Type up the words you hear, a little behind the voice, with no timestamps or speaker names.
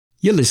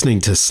You're listening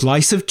to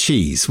Slice of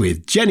Cheese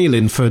with Jenny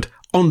Linford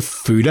on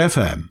Food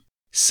FM.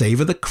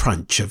 Savour the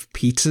crunch of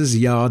Peter's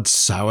Yard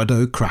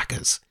sourdough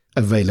crackers.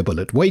 Available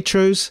at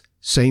Waitrose,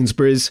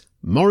 Sainsbury's,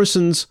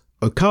 Morrison's,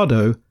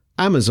 Ocado,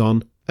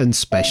 Amazon and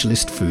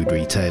specialist food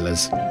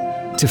retailers.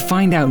 To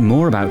find out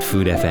more about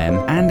Food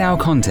FM and our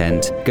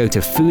content, go to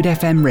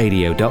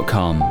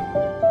foodfmradio.com.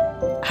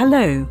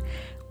 Hello,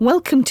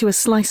 welcome to A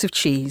Slice of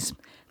Cheese,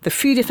 the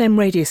Food FM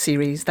radio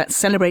series that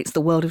celebrates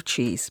the world of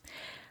cheese.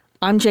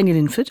 I'm Jenny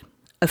Linford,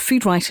 a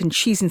food writer and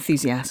cheese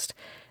enthusiast,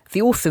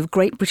 the author of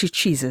Great British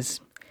Cheeses.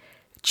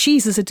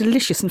 Cheese is a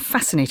delicious and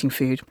fascinating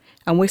food,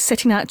 and we're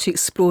setting out to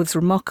explore this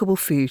remarkable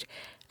food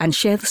and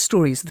share the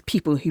stories of the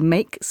people who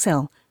make,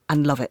 sell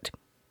and love it.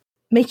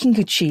 Making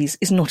good cheese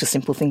is not a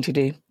simple thing to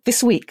do.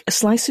 This week, A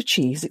Slice of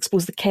Cheese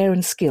explores the care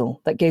and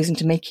skill that goes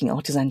into making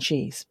artisan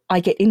cheese.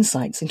 I get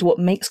insights into what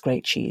makes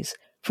great cheese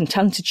from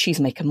talented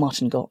cheesemaker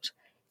Martin Gott,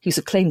 whose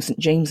acclaimed St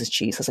James's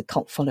cheese has a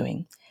cult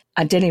following,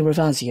 Adele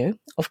Ravasio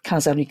of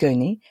Casa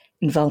Rigoni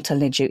in Val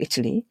Taleggio,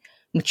 Italy,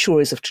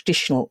 maturers of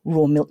traditional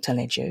raw milk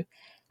taleggio,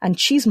 and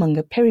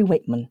cheesemonger Perry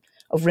Wakeman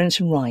of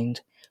Renton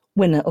Rind,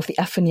 winner of the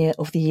Affinier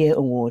of the Year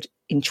Award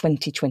in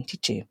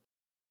 2022.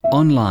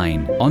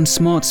 Online, on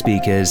smart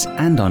speakers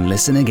and on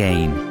Listen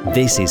Again.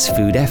 This is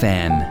Food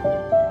FM.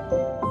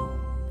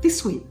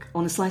 This week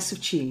on A Slice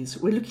of Cheese,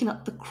 we're looking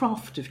at the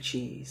craft of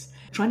cheese,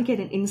 trying to get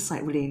an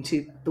insight really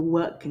into the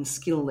work and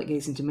skill that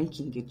goes into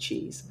making good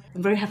cheese.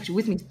 I'm very happy to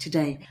with me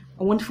today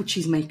a wonderful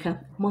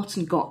cheesemaker,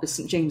 Martin Gott of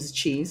St James's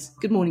Cheese.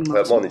 Good morning,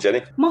 Martin. Morning,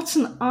 Jenny.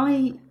 Martin,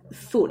 I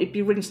thought it'd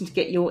be really interesting to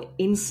get your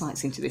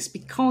insights into this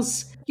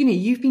because, you know,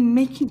 you've been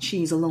making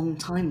cheese a long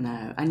time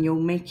now and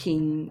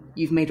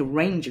you've made a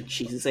range of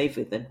cheeses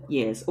over the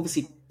years.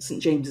 Obviously,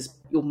 St James is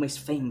your most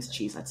famous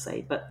cheese, I'd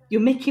say, but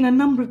you're making a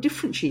number of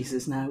different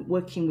cheeses now,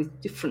 working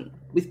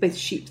with both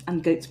sheep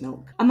and goat's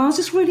milk. And I was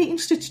just really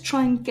interested to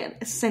try and get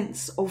a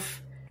sense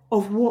of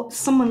what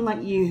someone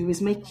like you who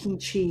is making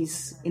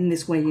cheese in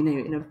this way, you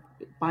know,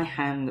 by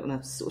hand on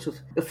a sort of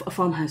a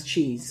farmhouse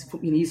cheese,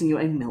 you know, using your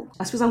own milk.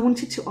 I suppose I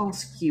wanted to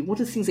ask you, what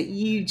are the things that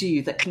you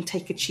do that can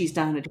take a cheese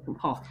down a different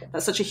path?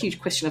 That's such a huge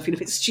question. I feel a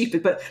bit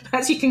stupid, but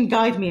perhaps you can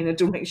guide me in a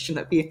direction.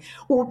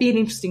 What would be an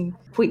interesting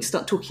point to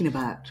start talking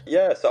about?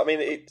 Yeah, so I mean,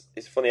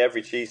 it's funny.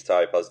 Every cheese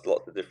type has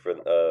lots of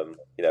different,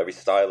 every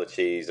style of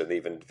cheese and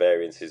even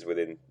variances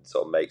within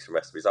sort of makes and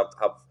recipes.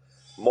 Have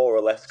more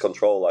or less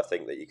control, I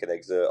think, that you can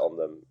exert on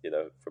them, you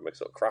know, from a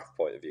sort of craft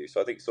point of view.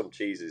 So I think some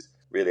cheeses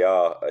really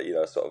are,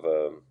 sort of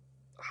a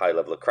high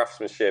level of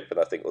craftsmanship, and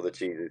I think other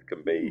cheeses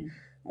can be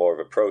more of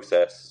a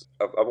process.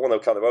 I want to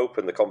kind of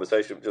open the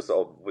conversation, just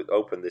sort of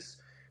open this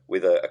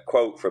with a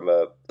quote from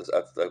a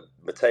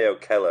Matteo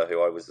Keller,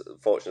 who I was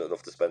fortunate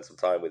enough to spend some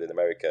time with in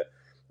America,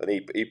 and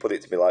he put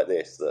it to me like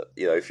this: that,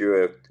 you know, if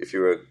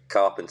you're a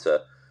carpenter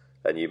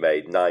and you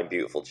made 9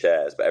 beautiful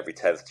chairs, but every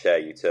 10th chair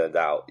you turned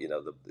out, you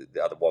know,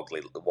 the had a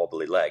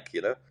wobbly leg,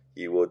 you know,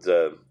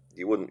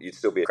 you'd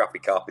still be a crappy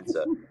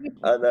carpenter.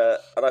 And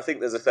I think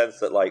there's a sense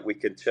that, like, we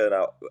can churn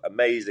out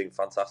amazing,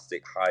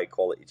 fantastic, high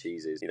quality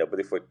cheeses, you know, but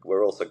if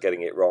we're also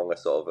getting it wrong a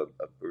sort of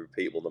a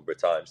repeatable number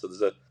of times. So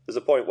there's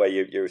a point where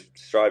you're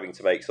striving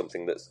to make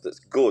something that's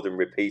good and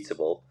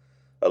repeatable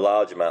a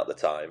large amount of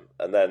the time,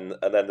 and then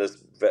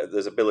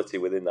there's ability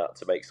within that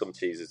to make some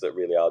cheeses that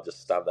really are just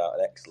stand out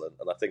and excellent.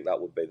 And I think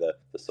that would be the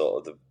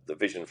sort of the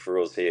vision for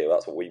us here.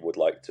 That's what we would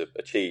like to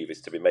achieve,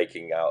 is to be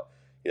making out,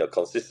 you know,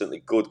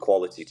 consistently good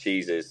quality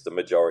cheeses the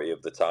majority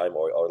of the time,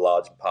 or a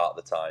large part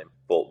of the time,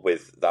 but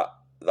with that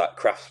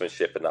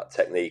craftsmanship and that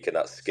technique and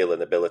that skill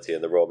and ability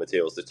and the raw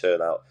materials to turn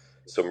out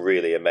some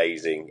really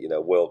amazing, you know,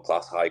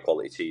 world-class high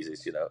quality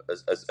cheeses, you know,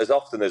 as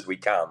often as we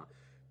can,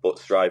 but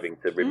striving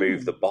to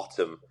remove the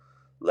bottom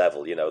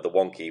level, you know,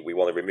 we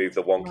want to remove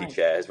the wonky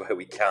chairs where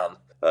we can,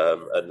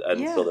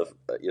 and sort of,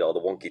 you know, the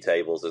wonky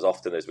tables as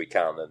often as we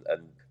can,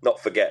 and not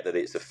forget that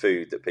it's a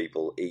food that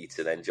people eat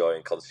and enjoy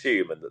and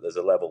consume, and that there's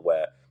a level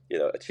where, you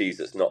know, a cheese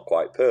that's not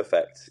quite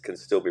perfect can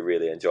still be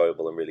really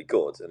enjoyable and really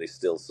good, and is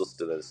still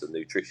sustenance and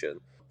nutrition,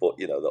 but,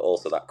 you know, that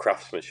also that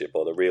craftsmanship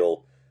or the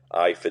real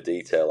eye for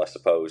detail, I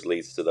suppose,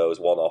 leads to those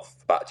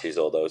one-off batches,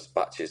 or those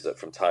batches that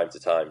from time to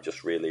time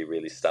just really,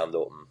 really stand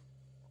up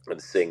and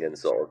sing, and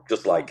sort of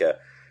just like a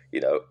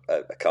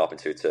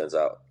carpenter who turns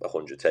out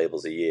 100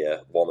 tables a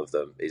year, one of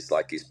them is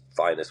like his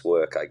finest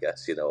work, I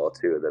guess, you know, or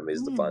 2 of them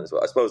is the finest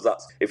work. I suppose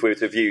that's, if we were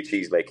to view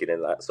cheesemaking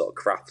in that sort of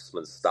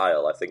craftsman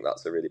style, I think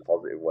that's a really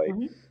positive way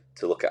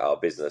to look at our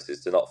business,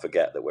 is to not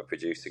forget that we're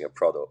producing a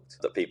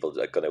product that people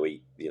are going to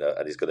eat, you know,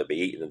 and is going to be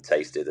eaten and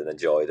tasted and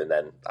enjoyed, and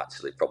then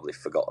actually probably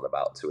forgotten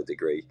about to a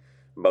degree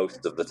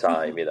most of the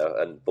time, you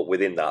know, but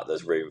within that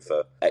there's room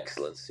for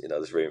excellence, you know,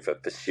 there's room for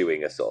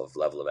pursuing a sort of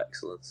level of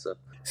excellence.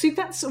 So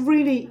that's a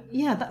very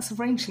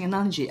interesting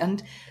analogy.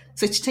 And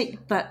so to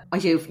take that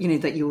idea of, you know,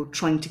 that you're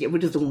trying to get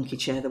rid of the wonky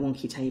chair, the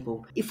wonky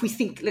table, if we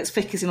think, let's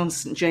focus in on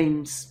St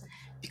James,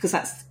 because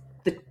that's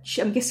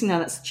I'm guessing now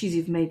that's the cheese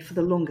you've made for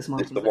the longest,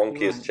 Martin. It's the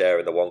wonkiest chair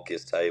and the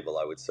wonkiest table,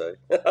 I would say.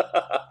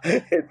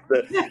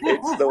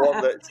 It's the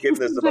one that's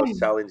given us the most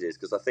challenges,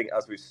 because I think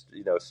as we,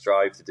 you know,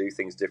 strive to do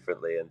things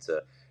differently and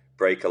to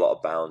break a lot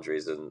of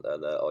boundaries and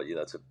or, you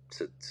know,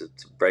 to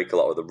break a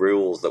lot of the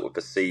rules that were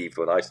perceived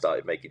when I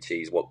started making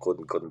cheese, what could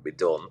and couldn't be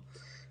done.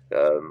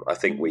 I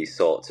think we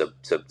sought to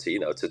you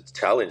know, to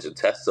challenge and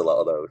test a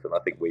lot of those, and I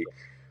think we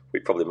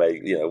probably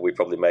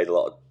made a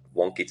lot of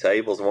wonky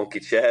tables and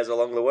wonky chairs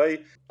along the way.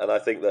 And I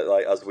think that,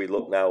 like, as we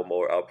look now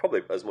more,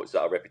 probably as much as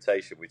our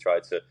reputation, we try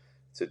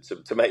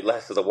to make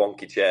less of the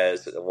wonky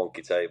chairs and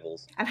wonky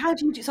tables. And how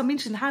do you do? So I'm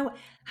interested in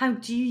how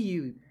do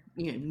you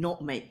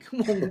not make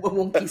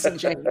wonky and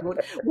chairs? What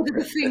are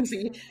the things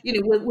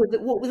that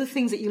what were the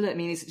things that you learned? I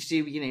mean, is it to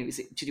do is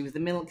it to do with the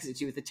milk? Is it to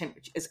do with the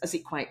temperature? Is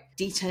it quite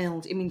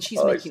detailed? I mean,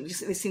 cheese making,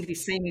 there seem to be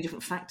so many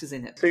different factors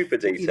in it. Super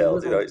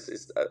detailed.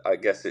 I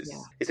guess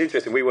it's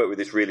interesting. We work with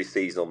this really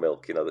seasonal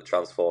milk, you know, that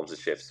transforms the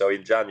shift. So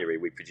in January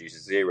we produce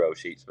 0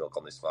 sheep's milk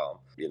on this farm.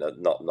 You know,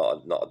 not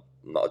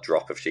a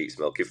drop of sheep's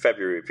milk. In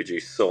February we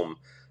produce some.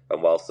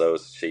 And whilst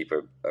those sheep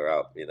are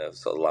out, you know,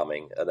 sort of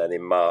lambing, and then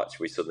in March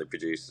we suddenly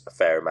produce a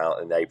fair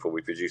amount. In April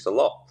we produce a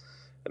lot.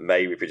 In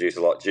May we produce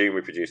a lot. June we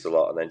produce a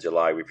lot, and then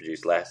July we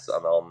produce less,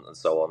 and on and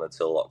so on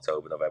until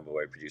October, November,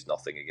 where we produce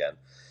nothing again.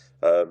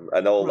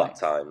 And all that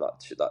time,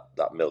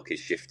 that milk is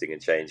shifting and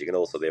changing, and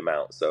also the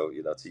amount. So,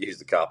 you know, to use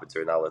the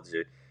carpenter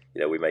analogy,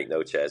 you know, we make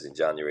no chairs in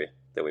January,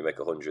 then we make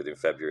 100 in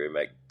February,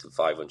 make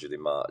 500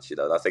 in March. You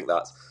know, and I think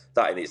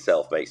that in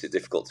itself makes it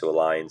difficult to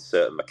align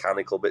certain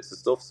mechanical bits of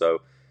stuff.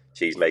 So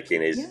cheese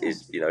making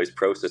is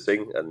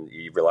processing, and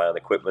you rely on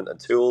equipment and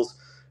tools,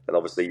 and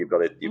obviously you've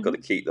got to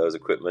keep those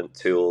equipment,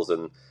 tools,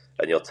 and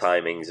your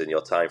timings and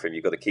your time frame.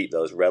 You've got to keep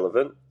those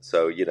relevant.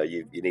 So, you know,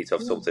 you need to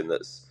have something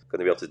that's going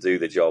to be able to do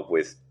the job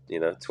with, you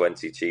know,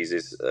 20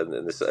 cheeses,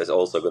 and this is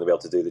also going to be able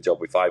to do the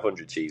job with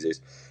 500 cheeses.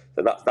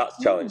 And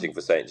that's challenging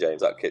for St.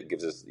 James. That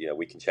gives us, you know,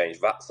 we can change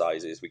vat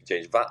sizes, we can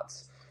change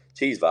vats,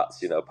 cheese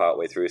vats. You know,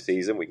 partway through a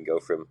season, we can go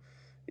from,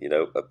 you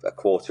know, a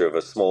quarter of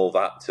a small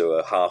vat to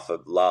a half a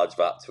large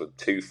vat to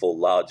 2 full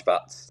large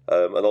vats.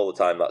 And all the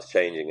time that's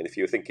changing. And if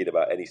you were thinking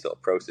about any sort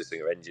of processing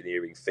or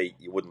engineering feat,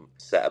 you wouldn't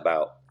set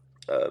about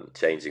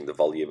changing the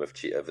volume of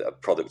a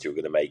product you were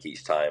going to make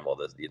each time, or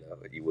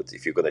you would,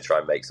 if you're going to try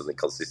and make something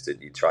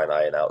consistent, you'd try and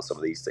iron out some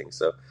of these things.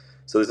 So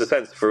there's a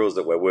sense for us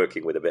that we're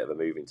working with a bit of a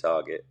moving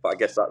target. But I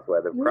guess that's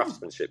where the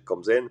craftsmanship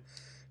comes in.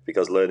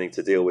 Because learning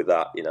to deal with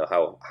that, you know,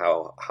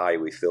 how high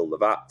we fill the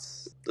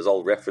vats. There's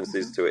old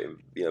references to it in,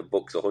 you know,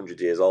 books 100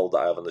 years old that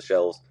I have on the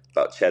shelves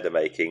about cheddar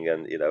making,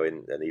 and, you know,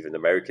 and even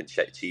American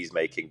cheese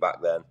making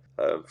back then,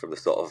 from the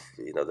sort of,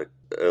 you know, the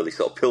early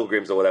sort of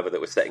pilgrims or whatever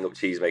that were setting up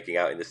cheese making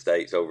out in the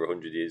States over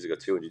 100 years ago,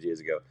 200 years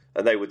ago.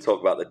 And they would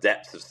talk about the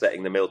depths of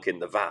setting the milk in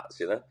the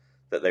vats, you know.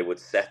 That they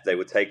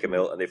would take a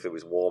milk, and if it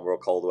was warmer or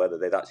colder weather,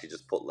 they'd actually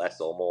just put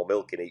less or more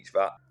milk in each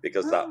vat,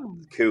 because that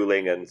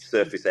cooling and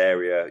surface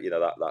area, you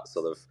know, that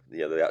sort of,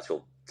 you know, the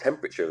actual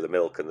temperature of the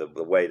milk and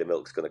the way the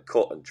milk's going to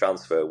cut and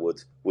transfer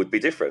would be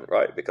different,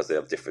 right? Because they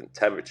have different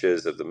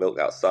temperatures of the milk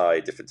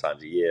outside, different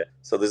times of year.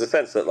 So there's a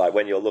sense that, like,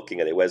 when you're looking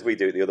at it, whereas we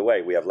do it the other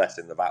way, we have less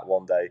in the vat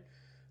one day.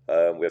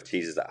 We have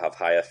cheeses that have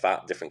higher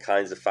fat, different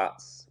kinds of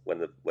fats. When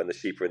the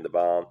sheep are in the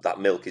barn, that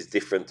milk is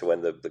different to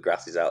when the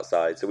grass is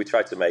outside. So we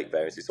try to make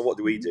variances. So what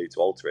do we do to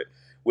alter it?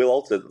 We'll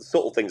alter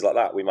subtle things like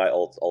that. We might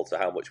alter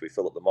how much we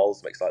fill up the molds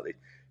to make slightly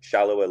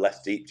shallower,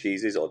 less deep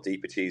cheeses, or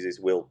deeper cheeses.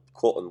 We'll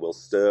cut and we'll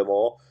stir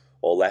more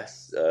or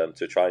less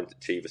to try and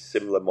achieve a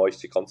similar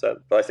moisture content.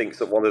 But I think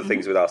one of the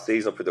things with our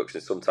seasonal production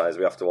is sometimes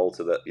we have to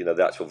alter that, you know,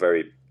 the actual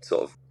very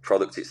sort of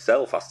product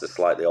itself has to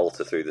slightly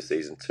alter through the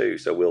season too.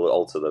 So we'll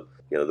alter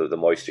the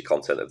moisture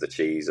content of the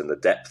cheese, and the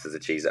depth of the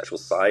cheese, the actual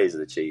size of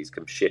the cheese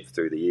can shift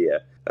through the year,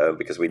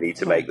 because we need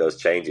to make those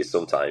changes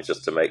sometimes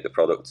just to make the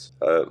product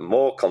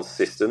more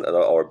consistent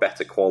or a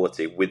better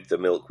quality with the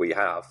milk we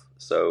have.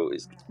 So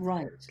it's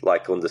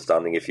like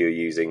understanding if you're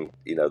using,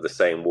 you know, the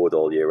same wood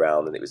all year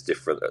round and it was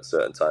different at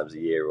certain times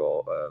of year,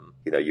 or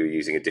you know, you're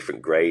using a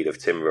different grade of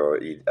timber, or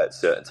at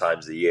certain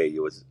times of the year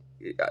you was,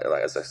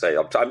 like, as I say,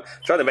 I'm trying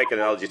to make an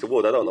analogy to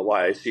wood. I don't know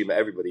why. I assume that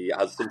everybody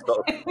has some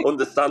sort of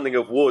understanding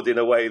of wood in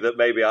a way that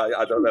maybe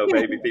I don't know.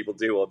 Maybe people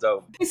do or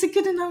don't. It's a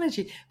good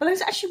analogy. But I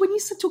was actually, when you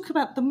talk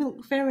about the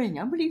milk varying,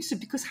 I'm really interested,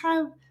 because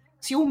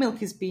so your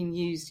milk is being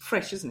used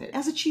fresh, isn't it?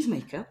 As a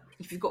cheesemaker,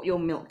 if you've got your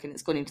milk and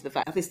it's gone into the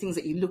vat, are there things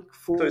that you look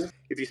for? So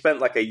if you spent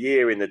like a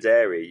year in the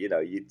dairy, you know,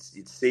 you'd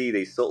see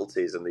these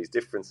subtleties and these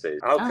differences.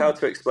 How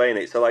to explain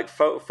it? So like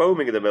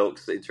foaming of the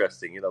milk's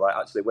interesting. You know, like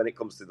actually when it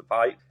comes through the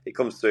pipe, it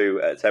comes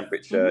through at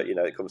temperature. You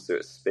know, it comes through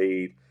at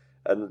speed,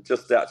 and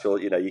just the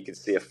actual, you know, you can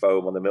see a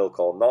foam on the milk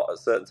or not at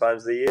certain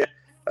times of the year.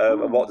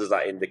 And what does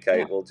that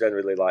indicate? Well,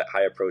 generally, like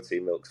higher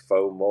protein milks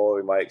foam more,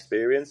 in my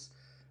experience.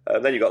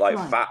 And then you've got like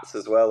fats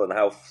as well, and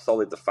how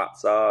solid the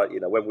fats are. You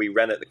know, when we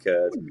rennet the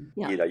curd,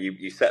 you know,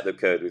 you set the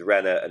curd with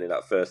rennet, and in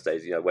that first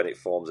stage, you know, when it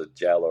forms a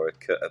gel or a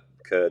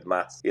curd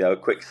mass, you know, a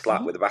quick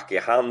slap with the back of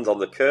your hand on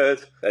the curd,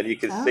 and you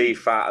can see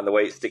fat and the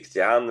way it sticks to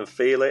your hand and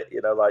feel it,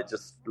 you know, like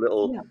just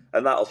little,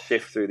 and that'll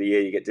shift through the year.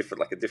 You get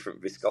a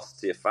different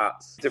viscosity of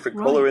fats, different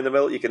colour in the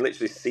milk. You can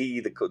literally see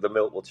the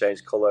milk will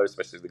change colour,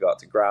 especially if they go out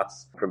to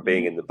grass. From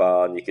being in the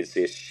barn, you can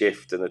see a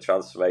shift and a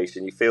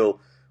transformation. You feel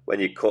when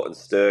you cut and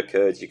stir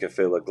curds, you can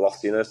feel a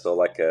glossiness or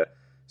like a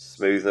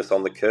smoothness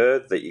on the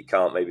curd that you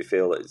can't maybe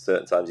feel at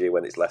certain times of year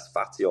when it's less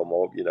fatty or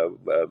more,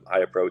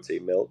 higher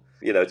protein milk.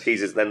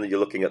 Cheeses, then you're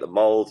looking at the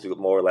molds, you've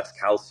got more or less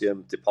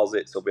calcium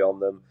deposits will be on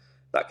them.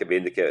 That can be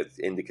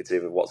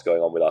indicative of what's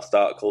going on with our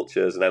starter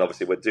cultures. And then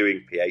obviously we're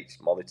doing pH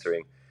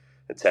monitoring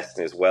and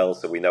testing as well,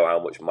 so we know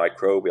how much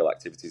microbial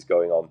activity is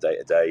going on day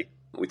to day.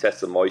 We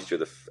test the moisture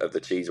of the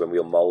cheese when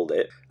we'll mould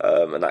it,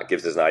 and that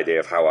gives us an idea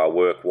of how our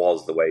work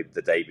was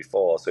the day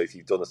before. So if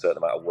you've done a certain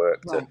amount of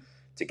work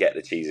to get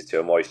the cheeses to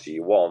a moisture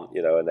you want,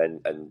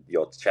 and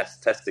you're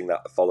testing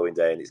that the following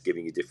day and it's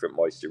giving you different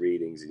moisture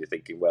readings, and you're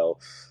thinking, well,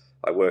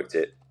 I worked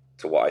it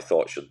to what I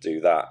thought should do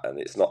that, and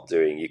it's not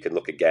doing, you can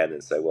look again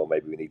and say, well,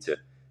 maybe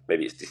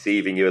it's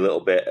deceiving you a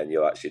little bit, and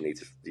you actually need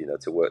to,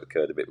 to work the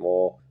curd a bit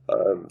more.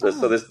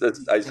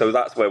 So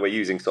that's where we're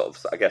using sort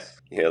of, I guess,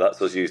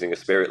 that's us using a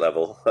spirit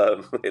level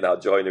in our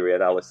joinery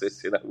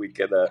analysis. We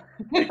can,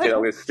 I'm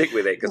going to stick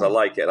with it because I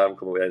like it, and I haven't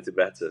come up with anything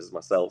better as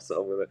myself,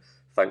 so I'm going to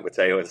thank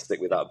Matteo and stick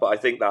with that. But I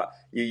think that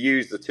you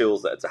use the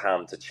tools that are to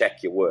hand to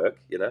check your work,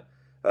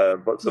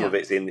 but some of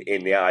it's in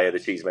the eye of the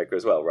cheesemaker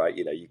as well, right?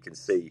 You can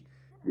see.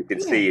 You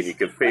can see and you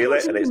can feel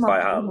it, and it's by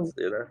hand,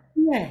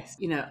 Yes.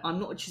 I'm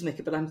not a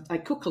cheesemaker, but I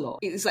cook a lot.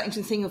 It's that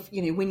interesting thing of,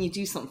 when you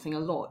do something a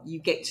lot, you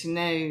get to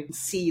know,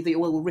 see the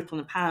oil will rip on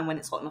the pan when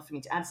it's hot enough for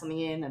me to add something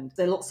in. And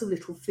there are lots of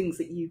little things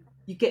that you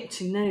get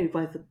to know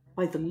by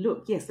the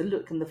look. Yes, the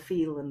look and the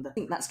feel. And I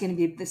think that's going to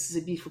be, this is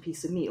a beautiful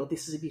piece of meat, or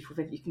this is a beautiful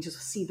veg. You can just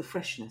see the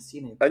freshness,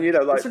 And,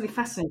 it's really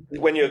fascinating.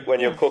 When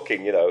you're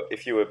cooking,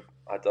 if you were,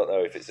 I don't know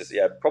if it's just,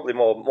 probably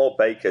more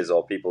bakers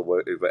or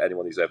people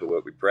anyone who's ever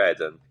worked with bread,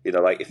 and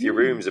if your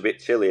room's a bit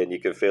chilly and you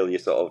can feel your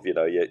sort of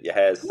your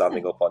hair's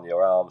standing up on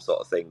your arm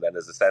sort of thing, then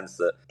there's a sense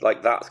that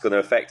that's going to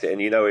affect it.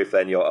 And if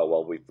then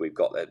you're we've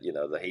got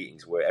the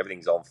heating's where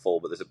everything's on full,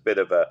 but there's a bit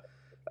of a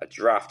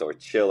draft or a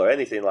chill or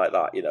anything like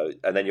that,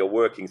 and then you're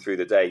working through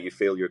the day, you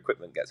feel your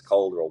equipment gets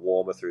colder or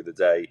warmer through the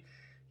day,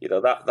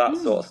 that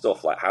sort of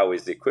stuff, like how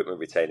is the equipment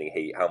retaining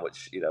heat, how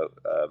much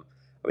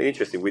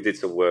interesting. We did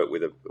some work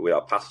with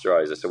our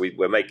pasteurizer, so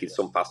we're making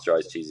some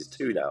pasteurized cheeses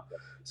too now.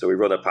 So we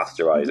run a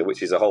pasteurizer,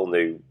 which is a whole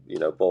new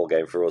ball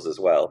game for us as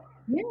well.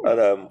 Yeah.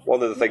 And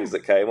one of the things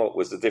that came up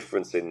was the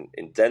difference in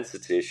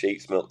density of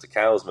sheep's milk to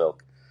cow's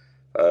milk,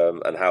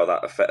 and how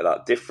that affected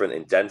that different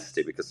in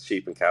density, because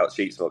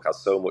sheep's milk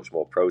has so much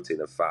more protein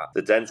and fat.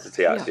 The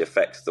density actually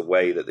affects the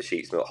way that the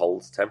sheep's milk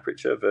holds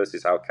temperature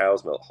versus how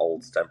cow's milk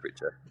holds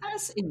temperature.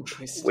 That's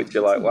interesting. Which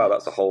you're like, wow,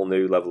 that's a whole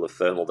new level of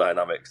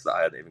thermodynamics that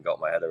I hadn't even got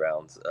my head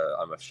around.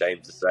 I'm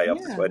ashamed to say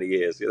after 20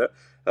 years,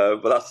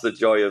 But that's the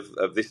joy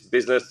of this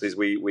business, is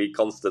we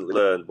constantly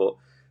learn. But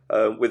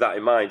with that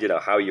in mind,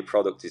 how your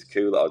product is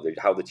cool, or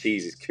how the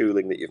cheese is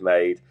cooling that you've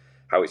made,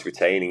 how it's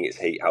retaining its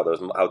heat,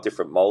 how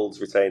different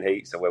molds retain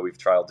heat. So where we've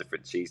trialed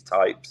different cheese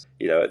types,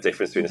 a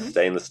difference between a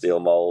stainless steel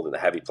mold and a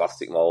heavy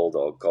plastic mold,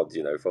 or God,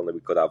 if only we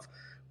could have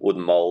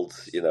wooden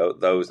molds,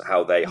 those,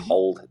 how they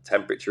hold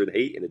temperature and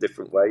heat in a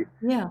different way.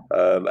 Yeah.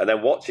 And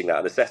then watching that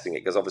and assessing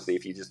it, because obviously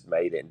if you just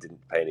made it and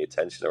didn't pay any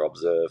attention or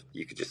observe,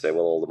 you could just say,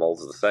 well, all the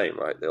molds are the same,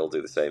 right? They all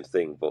do the same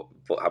thing. But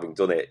having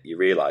done it, you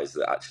realise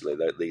that actually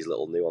these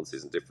little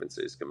nuances and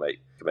differences can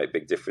make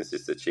big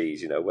differences to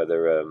cheese,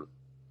 whether...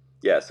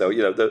 so,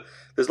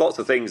 there's lots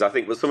of things, I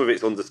think, but some of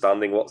it's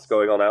understanding what's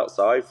going on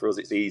outside. For us,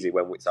 it's easy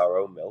when it's our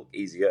own milk,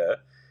 easier.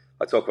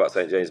 I talk about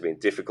St. James being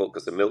difficult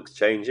because the milk's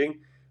changing,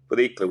 but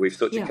equally, we've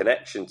such a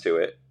connection to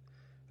it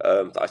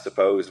that I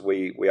suppose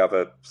we have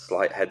a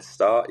slight head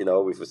start,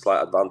 we've a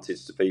slight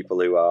advantage to people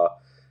who are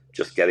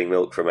just getting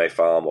milk from a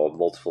farm or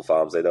multiple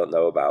farms they don't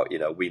know about.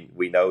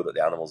 We know that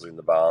the animals are in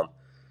the barn.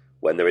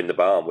 When they're in the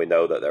barn, we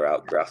know that they're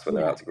out grass when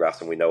they're out to grass,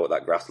 and we know what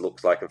that grass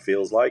looks like and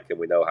feels like, and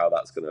we know how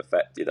that's going to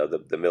affect,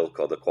 the milk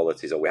or the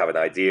qualities, or we have an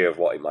idea of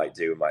what it might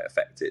do and might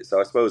affect it.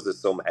 So I suppose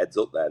there's some heads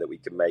up there that we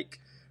can make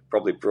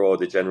probably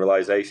broader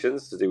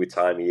generalisations to do with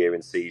time of year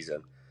and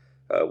season.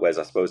 Whereas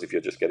I suppose if you're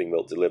just getting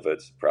milk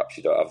delivered, perhaps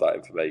you don't have that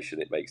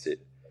information. It makes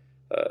it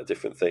a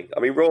different thing. I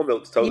mean, raw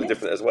milk's totally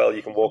different as well.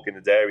 You can walk in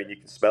the dairy and you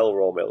can smell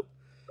raw milk.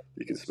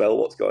 You can smell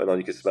what's going on.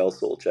 You can smell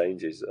subtle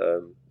changes.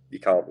 You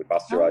can't with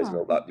pasteurised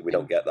milk. That we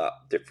don't get that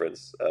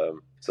difference.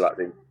 So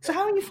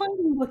how are you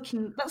finding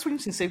working? That's really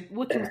interesting. So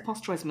working with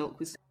pasteurised milk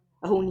was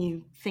a whole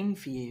new thing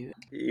for you.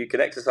 You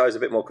can exercise a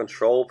bit more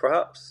control,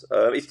 perhaps.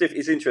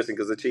 It's interesting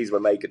because the cheese we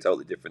make are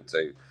totally different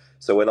too.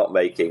 So we're not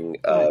making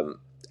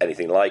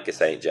anything like a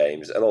St.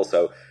 James, and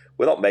also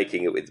we're not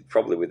making it with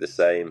the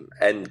same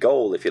end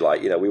goal, if you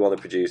like. We want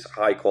to produce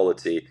high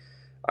quality,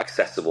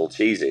 accessible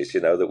cheeses,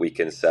 that we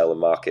can sell and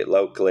market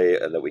locally,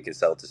 and that we can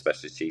sell to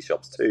specialist cheese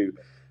shops too.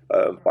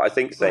 But I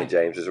think St.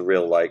 James is a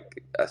real,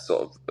 a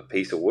sort of a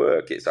piece of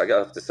work. I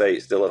have to say,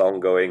 it's still an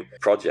ongoing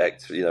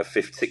project,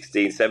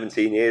 16,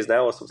 17 years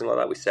now or something like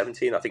that. We're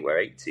 17, I think we're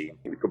 18.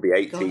 It could be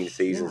 18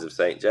 seasons of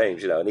St.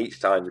 James, and each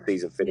time the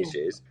season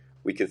finishes,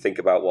 we can think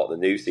about what the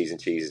new season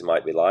cheeses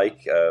might be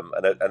like.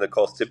 And of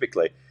course,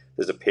 typically,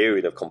 there's a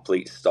period of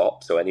complete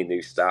stop. So any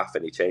new staff,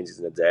 any changes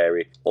in the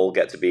dairy, all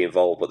get to be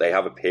involved, but they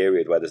have a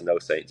period where there's no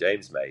St.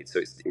 James made. So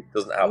it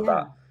doesn't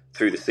have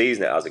through the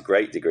season, it has a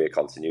great degree of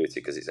continuity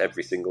because it's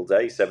every single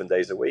day, 7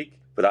 days a week.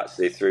 But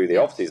actually, through the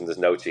off season, there's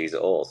no cheese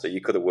at all. So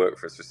you could have worked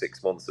for us for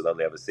 6 months and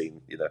only ever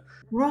seen,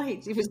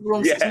 Right, if it's the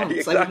wrong 6 months.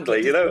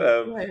 Exactly.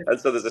 And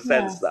so there's a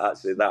sense that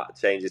actually that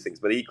changes things.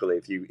 But equally,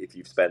 if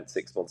you've spent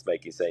 6 months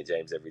making St.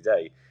 James every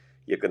day,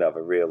 you're going to have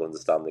a real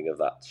understanding of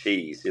that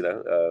cheese, and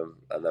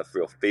a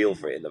real feel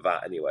for it in the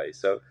vat anyway.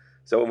 So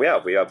when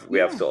we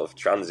have sort of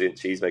transient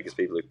cheesemakers,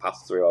 people who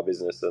pass through our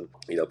business, and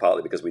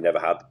partly because we never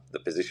had the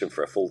position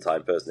for a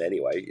full-time person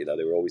anyway.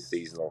 They were always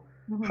seasonal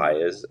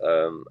hires,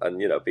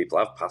 and people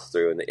have passed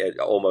through, and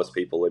almost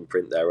people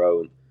imprint their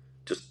own,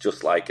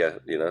 just like a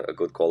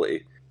good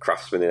quality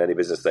craftsman in any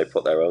business. They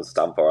put their own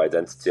stamp or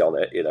identity on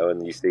it,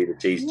 and you see the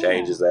cheese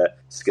change as their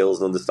skills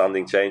and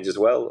understanding change as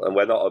well. And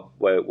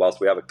whilst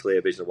we have a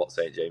clear vision of what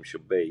St. James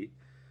should be,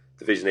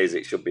 the vision is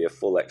it should be a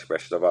full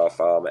expression of our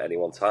farm at any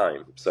one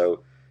time.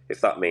 So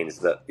if that means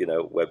that,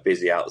 we're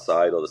busy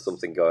outside or there's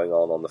something going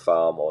on the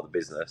farm or the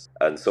business,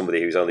 and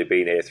somebody who's only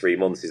been here 3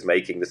 months is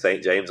making the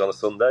St. James on a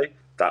Sunday,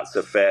 that's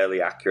a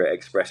fairly accurate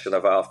expression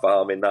of our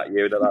farm in that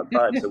year and at that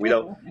time. So we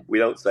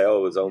don't say,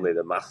 it's only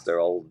the master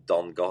old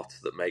Don Gott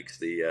that makes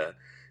the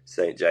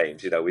St.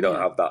 James. We don't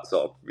have that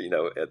sort of,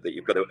 that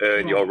you've got to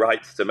earn your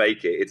rights to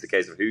make it. It's a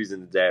case of who's in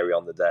the dairy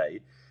on the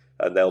day,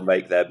 and they'll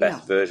make their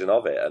best version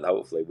of it. And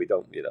hopefully we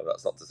don't,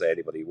 that's not to say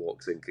anybody who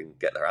walks in can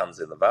get their hands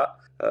in the vat,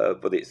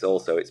 but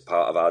it's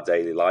part of our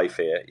daily life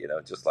here,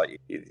 just like,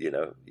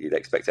 you'd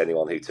expect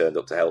anyone who turned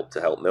up to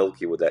help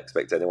milk, you would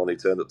expect anyone who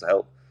turned up to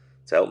help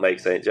make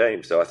St.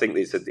 James. So I think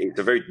it's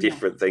a very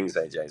different thing,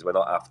 St. James. We're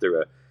not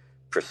after a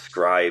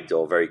prescribed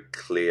or very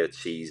clear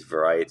cheese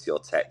variety or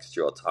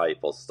texture or type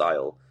or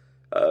style.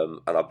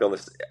 And I'll be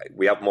honest,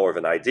 we have more of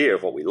an idea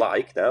of what we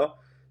like now.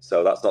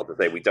 So that's not to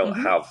say we don't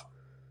have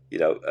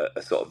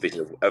a sort of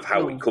vision of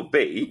how it could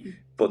be,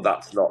 but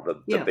that's not the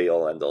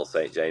be-all, end-all.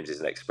 St. James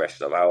is an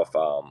expression of our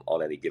farm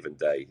on any given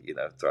day,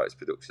 throughout its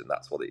production.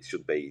 That's what it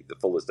should be, the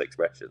fullest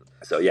expression.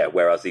 So,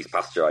 whereas these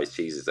pasteurised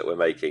cheeses that we're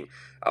making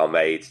are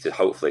made to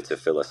hopefully to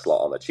fill a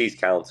slot on a cheese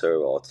counter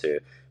or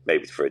to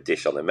maybe for a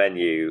dish on the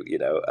menu,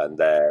 and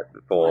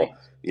therefore,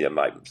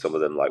 some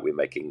of them, like we're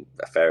making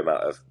a fair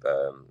amount of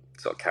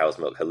sort of cow's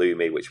milk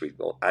halloumi, which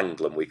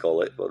Anglum we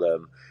call it, but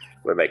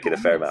we're making a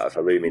fair amount of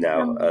halloumi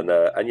now, and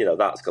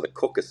that's got to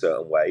cook a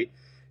certain way.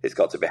 It's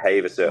got to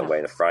behave a certain way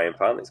in a frying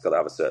pan. It's got to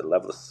have a certain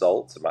level of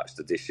salt to match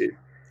the dishes.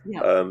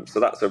 So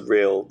that's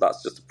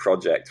just a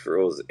project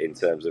for us in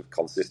terms of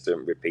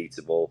consistent,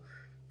 repeatable,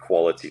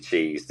 quality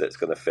cheese that's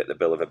going to fit the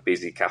bill of a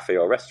busy cafe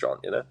or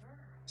restaurant.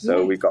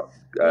 So we've got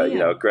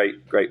a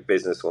great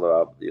business. One of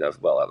our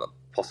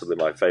possibly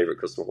my favourite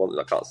customer.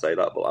 I can't say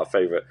that, but our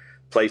favourite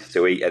place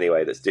to eat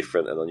anyway that's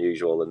different and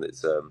unusual, and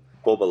it's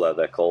Bubbler,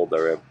 they're called.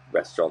 They're a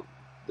restaurant.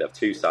 They have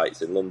 2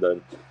 sites in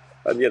London,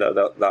 and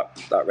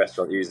that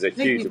restaurant uses a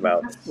huge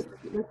amount.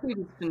 Their food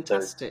is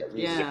fantastic.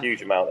 Uses a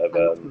huge amount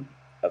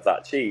of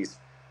that cheese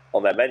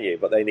on their menu,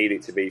 but they need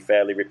it to be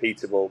fairly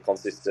repeatable,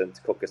 consistent,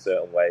 to cook a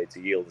certain way, to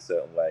yield a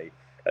certain way,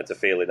 and to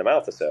feel in the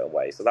mouth a certain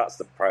way. So that's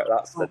the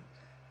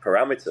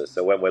parameter.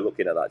 So when we're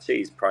looking at that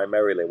cheese,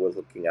 primarily we're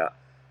looking at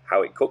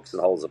how it cooks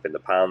and holds up in the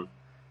pan,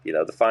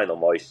 the final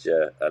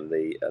moisture and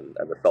the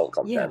salt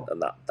content,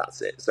 and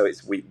that's it. So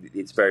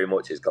it's very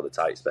much, it's got a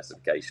tight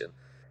specification.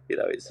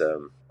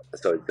 So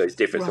it's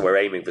different. So we're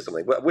aiming for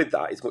something. But with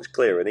that, it's much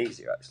clearer and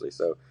easier actually.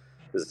 So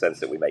there's a sense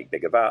that we make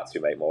bigger vats, we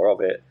make more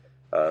of it.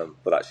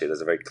 But actually,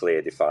 there's a very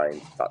clear,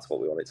 defined. That's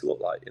what we want it to look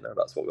like.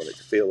 That's what we want it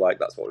to feel like.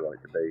 That's what we want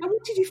it to be. And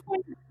what did you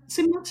find?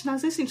 So Martin, I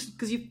was listening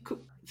because you're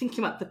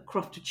thinking about the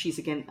craft of cheese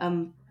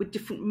again, with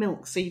different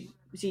milks. So you've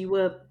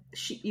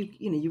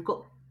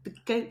got the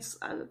goats.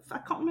 I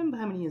can't remember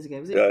how many years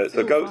ago. Was it?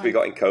 So goats we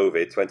got in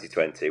COVID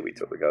 2020. We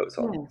took the goats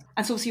on. Yeah.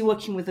 And so obviously you're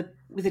working with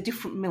a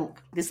different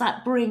milk. Does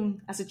that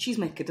bring, as a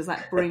cheesemaker,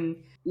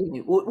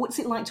 what's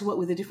it like to work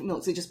with a different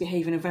milk? Does it just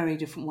behave in a very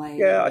different way?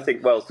 Yeah, I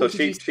think,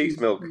 cheese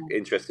milk,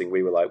 interesting.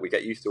 We were we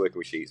get used to working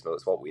with sheep's milk.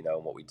 It's what we know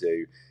and what we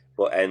do.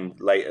 But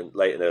late and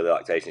early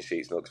lactation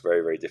sheep's milk is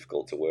very, very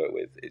difficult to work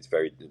with. It's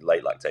very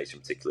late lactation,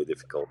 particularly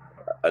difficult.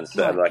 And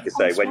so, like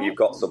I say, when you've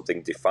got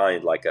something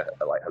defined like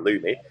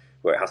halloumi,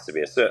 where it has to be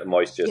a certain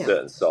moisture, a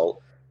certain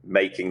salt,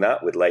 making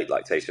that with late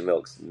lactation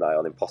milk's nigh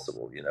on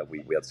impossible.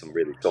 We had some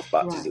really tough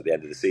batches at the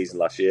end of the season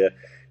last year,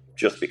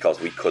 just because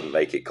we couldn't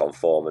make it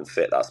conform and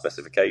fit that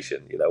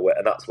specification.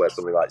 And that's where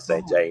something like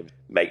St. James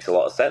makes a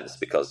lot of sense,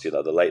 because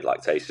the late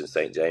lactation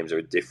St. James are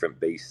a different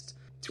beast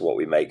to what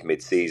we make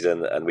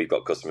mid-season, and we've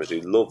got customers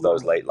who love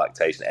those late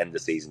lactation end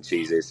of season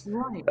cheeses.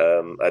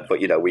 But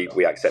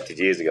we accepted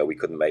years ago we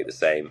couldn't make the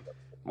same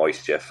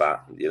moisture,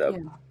 fat,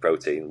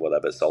 protein,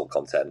 whatever, salt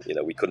content.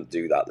 We couldn't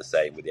do that the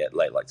same with the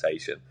late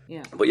lactation.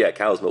 But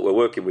cow's milk, we're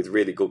working with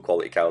really good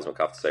quality cow's milk.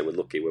 I have to say, we're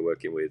lucky. We're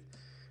working with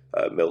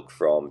milk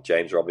from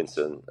James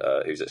Robinson,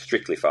 who's at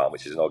Strictly Farm,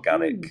 which is an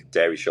organic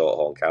dairy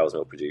shorthorn cow's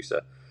milk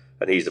producer,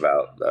 and he's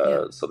about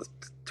sort of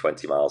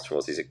 20 miles from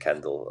us. He's at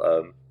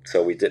Kendal.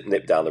 So we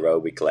nip down the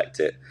road, we collect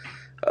it,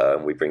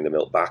 we bring the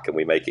milk back and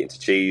we make it into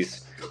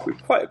cheese.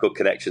 We've quite a good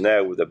connection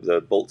there with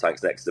the bulk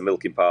tanks next to the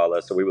milking parlour,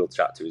 so we will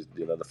chat to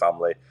the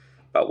family.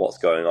 about what's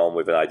going on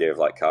with an idea of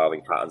like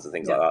carving patterns and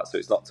things like that. So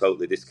it's not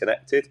totally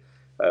disconnected,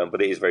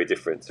 but it is very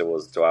different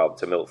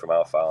to milk from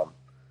our farm.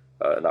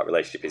 And that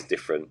relationship is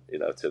different,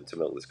 to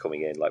milk that's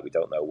coming in. Like, we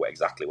don't know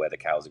exactly where the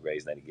cows are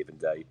grazing any given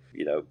day,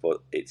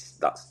 but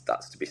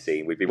that's to be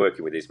seen. We've been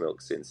working with this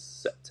milk since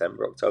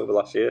September, October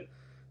last year,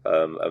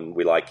 and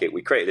we like it.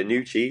 We created a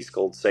new cheese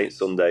called Saint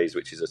Sundays,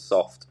 which is a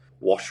soft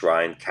wash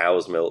rind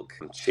cow's milk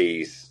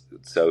cheese.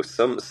 So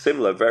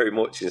similar, very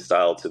much in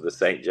style to the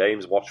St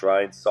James wash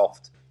rind,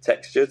 soft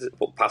textured,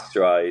 but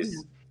pasteurised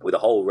with a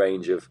whole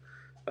range of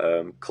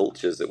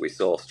cultures that we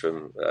sourced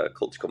from a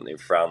culture company in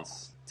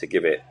France, to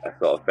give it a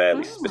sort of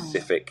fairly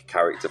specific,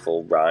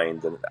 characterful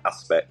rind and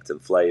aspect and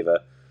flavour.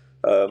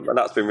 And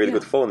that's been really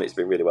good fun. It's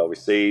been really well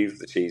received.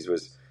 The cheese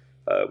was,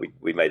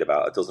 we made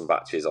about a dozen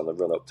batches on the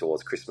run up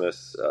towards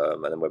Christmas,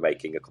 and then we're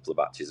making a couple of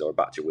batches or a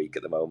batch a week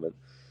at the moment.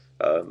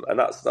 And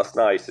that's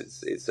nice.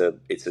 It's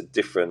a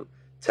different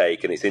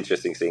take, and it's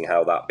interesting seeing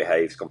how that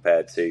behaves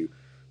compared to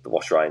the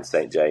wash rind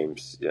St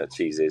James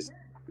cheeses.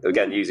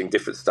 Again, using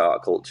different starter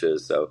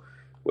cultures, so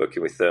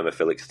working with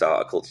thermophilic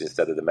starter cultures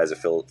instead of the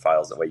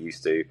mesophiles that we're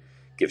used to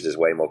gives us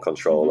way more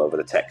control over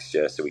the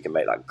texture, so we can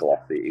make that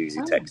glossy, oozy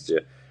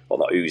texture. Well,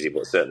 not oozy,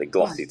 but certainly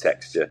glossy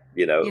texture,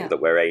 that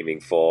we're aiming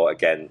for.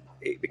 Again,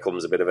 it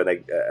becomes a bit of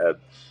an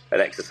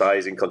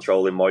exercise in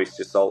controlling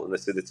moisture, salt and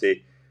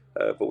acidity.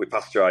 But with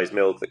pasteurised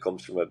milk that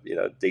comes from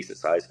a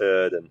decent-sized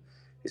herd and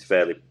is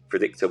fairly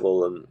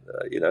predictable, and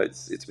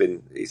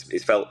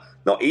it's felt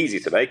not easy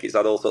to make. It's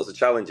had all sorts of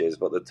challenges,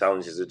 but the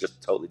challenges are just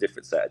a totally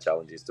different set of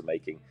challenges to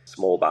making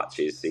small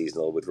batches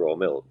seasonal with raw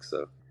milk.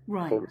 So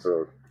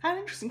How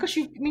interesting! Gosh,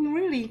 you've been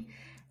really,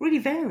 really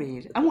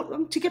varied. I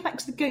want to get back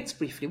to the goats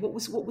briefly. What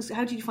was?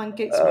 How did you find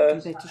goat's milk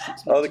compared to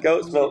sheep's milk? The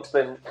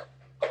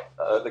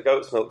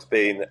goat's milk's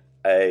been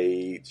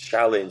a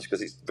challenge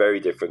because it's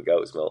very different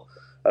goat's milk.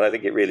 And I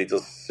think it really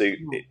does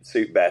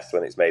suit best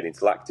when it's made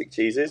into lactic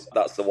cheeses.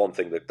 That's the one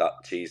thing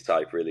that cheese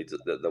type really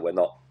that we're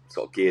not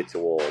sort of geared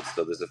towards.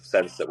 So there's a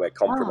sense that we're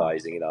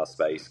compromising in our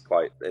space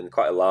in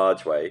quite a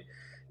large way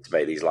to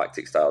make these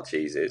lactic style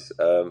cheeses.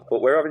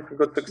 But we're having some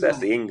good success.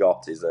 The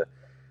ingot is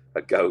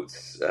a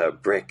goat's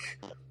brick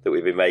that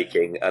we've been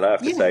making, and I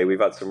have to say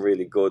we've had some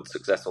really good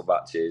successful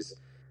batches.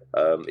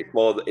 I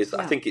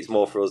think it's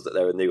more for us that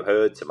they're a new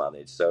herd to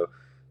manage. So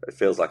it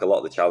feels like a lot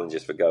of the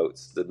challenges for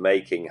goats, the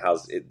making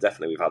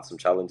definitely we've had some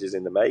challenges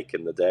in the make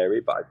and the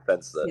dairy, but I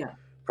sense that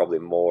probably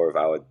more of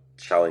our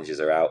challenges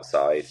are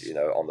outside,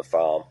 on the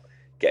farm,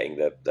 getting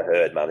the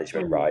herd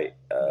management right,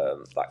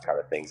 that kind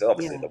of things. And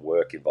obviously the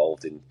work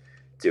involved in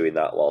doing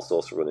that whilst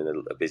also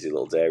running a busy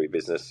little dairy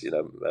business,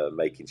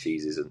 making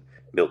cheeses and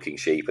milking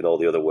sheep and all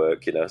the other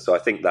work, So I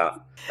think that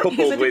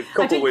coupled with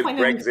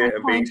Brexit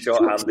and being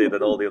short-handed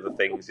and all the other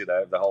things,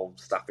 the whole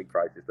staffing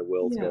crisis the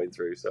world's going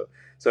through. So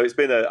it's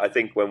been I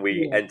think when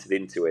we entered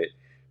into it,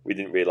 we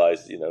didn't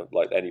realise,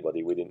 like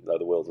anybody, we didn't know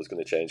the world was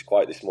going to change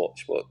quite this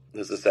much. But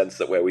there's a sense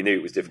that where we knew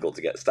it was difficult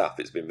to get staff,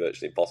 it's been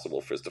virtually impossible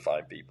for us to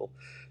find people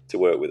to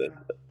work with it.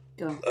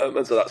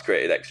 And so that's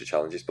created extra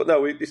challenges. But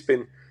no,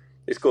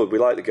 it's good. We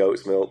like the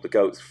goat's milk. The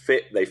goats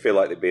fit. They feel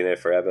like they've been here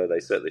forever.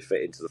 They certainly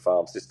fit into the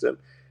farm system.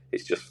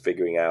 It's just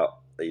figuring out,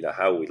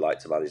 how we'd like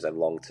to manage them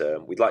long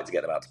term. We'd like to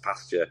get them out to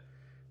pasture.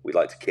 We'd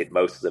like to kid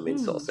most of them in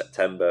sort of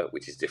September,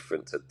 which is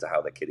different to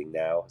how they're kidding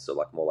now.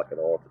 So more like an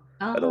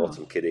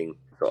autumn kidding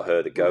sort of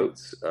herd of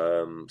goats.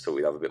 So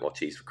we'd have a bit more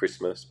cheese for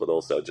Christmas, but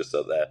also just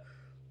so that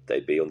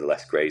they'd be under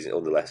less grazing,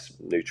 under less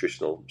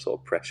nutritional sort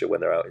of pressure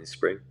when they're out in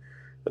spring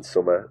and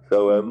summer.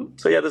 So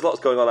there's lots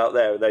going on out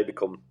there, and that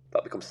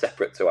becomes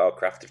separate to our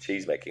craft of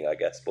cheesemaking, I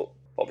guess, but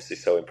obviously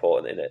so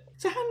important in it.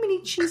 So how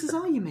many cheeses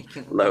are you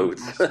making?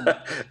 Loads.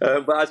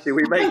 But actually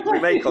we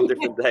make on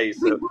different days.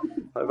 So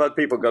I've had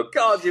people go,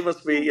 God, you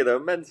must be,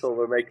 mental.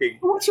 We're making...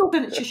 What's your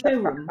furniture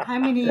showroom? How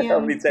many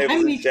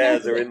tables and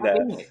chairs are in there?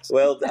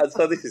 Well,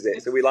 so this is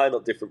it. So we line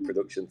up different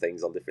production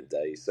things on different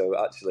days.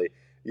 So actually,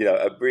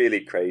 a really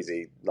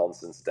crazy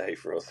nonsense day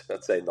for us.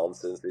 I'd say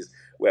nonsense is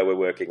where we're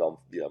working on,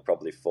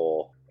 probably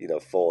four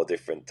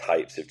different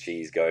types of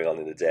cheese going on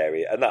in the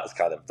dairy, and that does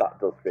feel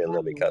a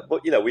little bit.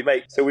 But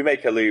we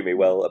make halloumi.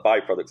 Well, a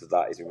byproduct of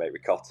that is we make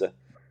ricotta.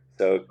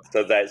 So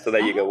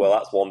there you go. Well,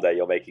 that's one day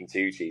you're making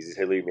two cheeses,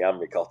 halloumi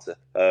and ricotta.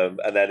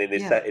 And then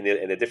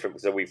in a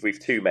different. So we've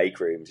two make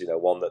rooms.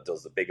 One that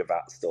does the bigger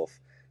vat stuff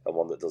and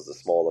one that does the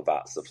smaller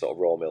vats of sort of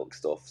raw milk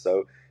stuff.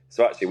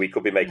 So actually, we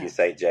could be making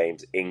St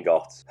James,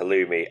 ingot,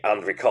 halloumi,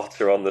 and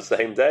ricotta on the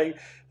same day,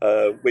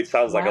 which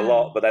sounds like a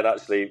lot. But then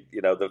actually,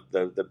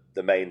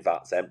 the main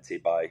vat's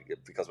empty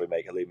because we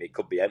make halloumi. It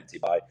could be empty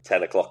by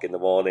 10 o'clock in the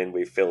morning.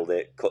 We filled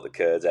it, cut the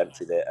curds,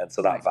 emptied it, and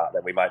so that vat.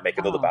 Then we might make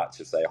another batch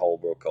of say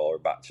Holbrook or a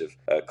batch of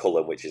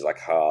Cullen, which is like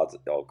hard,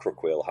 or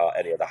Crookwheel,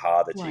 any of the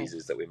harder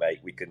cheeses that we make.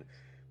 We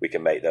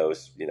can make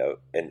those,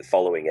 in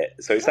following it.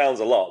 So it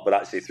sounds a lot, but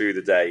actually through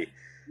the day.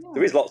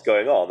 There is lots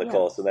going on, of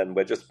course, and then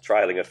we're just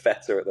trialling a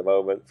feta at the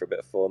moment for a bit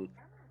of fun,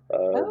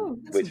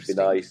 which would be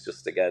nice.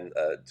 Just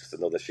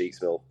another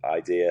sheep's milk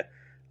idea.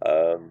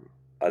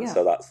 And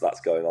so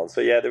that's going on.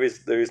 So there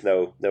is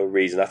no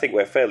reason. I think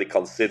we're fairly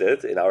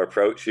considered in our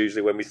approach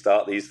usually when we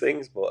start these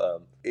things,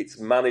 but it's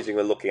managing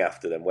and looking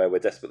after them. Where we're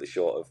desperately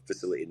short of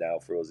facility now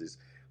for us is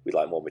we'd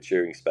like more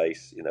maturing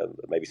space.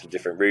 Maybe some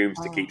different rooms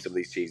to keep some of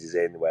these cheeses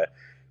in. We're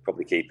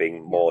probably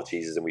keeping more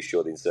cheeses than we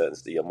should in certain,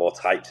 more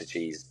types of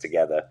cheese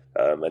together,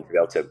 and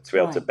to be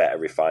able to better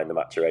refine the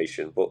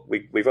maturation. But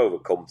we've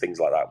overcome things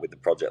like that with the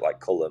project like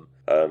Cullum.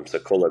 So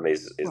Cullum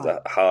is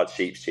the hard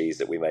sheep's cheese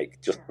that we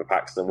make just for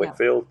Paxton and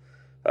Whitfield.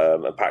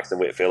 And Paxton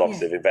and Whitfield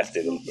obviously have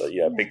invested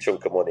a big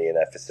chunk of money in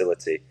their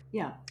facility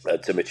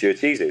to mature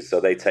cheeses. So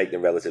they take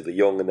them relatively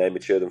young and they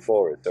mature them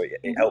for us. So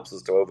it helps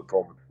us to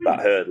overcome that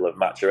hurdle of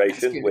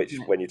maturation, which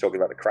when you're talking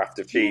about the craft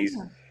of cheese,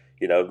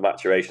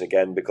 maturation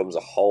again becomes a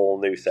whole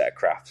new set of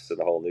crafts and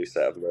a whole new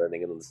set of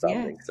learning and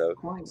understanding.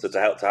 So to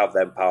have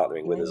them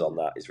partnering with us on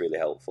that is really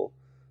helpful.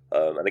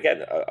 And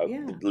again,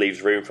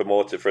 leaves room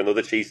for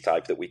another cheese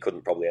type that we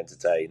couldn't probably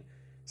entertain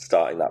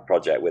starting that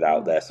project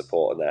without their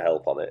support and their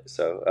help on it.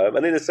 So,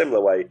 and in a similar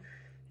way,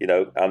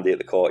 Andy at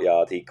the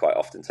Courtyard, he quite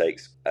often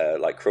takes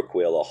like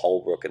Crookwheel or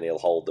Holbrook and he'll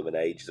hold them and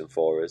age them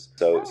for us.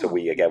 So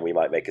we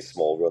might make a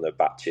small run of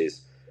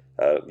batches.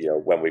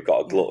 When we've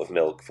got a glut of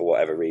milk for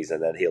whatever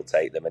reason, then he'll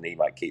take them and he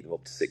might keep them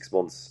up to 6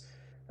 months.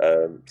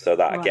 So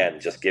that again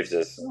just gives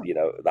us,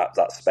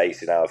 that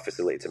space in our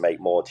facility to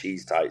make more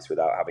cheese types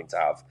without having to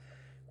have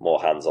more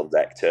hands on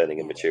deck turning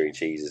and maturing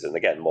cheeses, and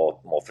again more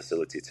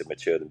facility to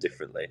mature them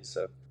differently.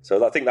 So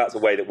I think that's a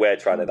way that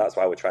that's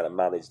why we're trying to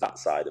manage that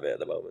side of it at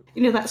the moment.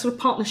 That sort of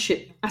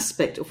partnership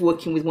aspect of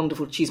working with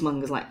wonderful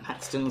cheesemongers like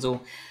Paxton's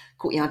or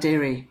Courtyard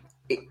Dairy,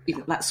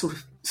 that sort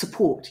of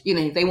support.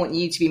 They want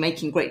you to be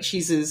making great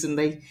cheeses, and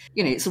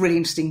it's a really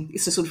interesting.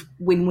 It's a sort of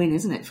win-win,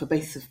 isn't it, for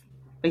both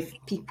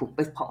people,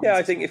 both partners? Yeah,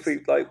 I think if we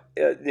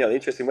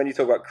interesting when you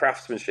talk about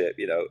craftsmanship,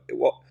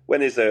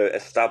 when is a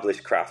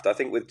established craft? I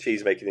think with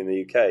cheesemaking in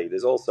the UK,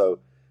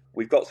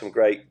 we've got some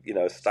great,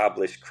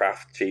 established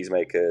craft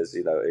cheesemakers.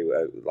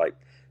 Like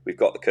we've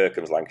got the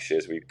Kirkhams,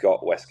 Lancashires, we've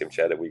got Westcombe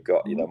Cheddar, we've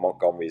got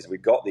Montgomery's,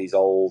 we've got these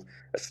old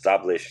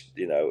established,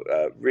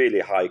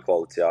 really high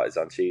quality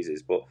artisan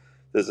cheeses, but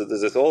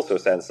there's also a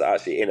sense that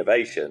actually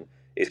innovation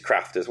is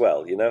craft as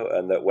well,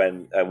 and that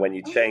when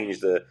you change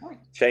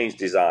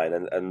design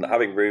and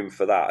having room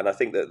for that, and I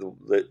think that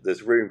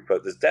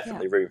there's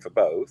definitely room for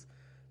both,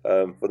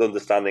 but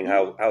understanding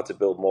how to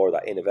build more of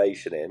that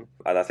innovation in,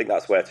 and I think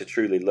that's where to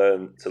truly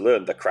learn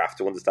the craft,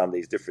 to understand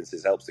these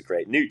differences helps to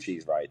create new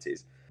cheese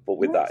varieties. But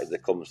with that, there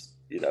comes,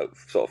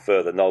 sort of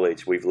further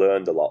knowledge. We've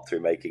learned a lot through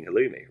making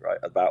halloumi, right,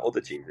 about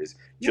other cheeses.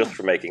 Just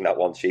from making that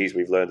one cheese,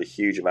 we've learned a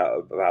huge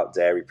amount about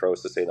dairy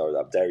processing or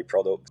about dairy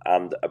products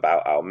and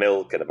about our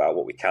milk and about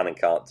what we can and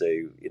can't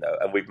do,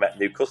 and we've met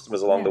new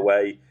customers along the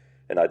way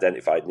and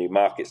identified new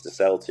markets to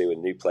sell to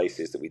and new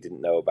places that we didn't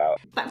know about.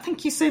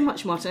 Thank you so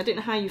much, Martin. I don't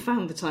know how you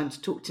found the time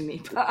to talk to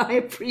me, but I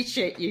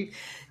appreciate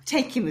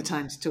taking the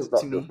time to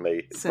talk to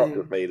me. It's not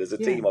just me. There's a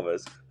team of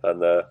us,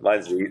 and my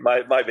bit's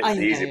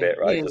the easy bit,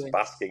 right? Just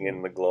basking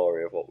in the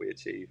glory of what we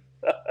achieve.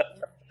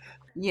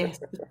 Yes,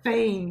 the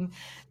fame.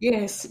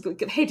 Yes,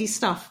 good heady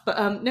stuff. But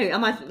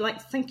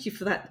thank you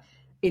for that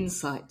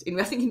insight.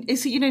 I think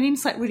it's an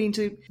insight really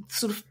into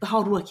sort of the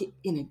hard work,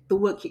 the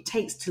work it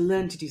takes to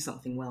learn to do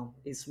something well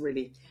is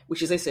really,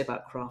 which is also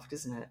about craft,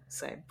 isn't it?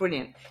 So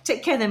brilliant.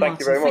 Take care then, Martin.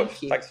 Thank you very much.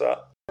 Thanks for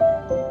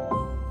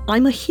that.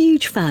 I'm a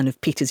huge fan of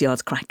Peter's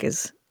Yard's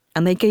crackers,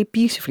 and they go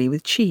beautifully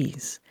with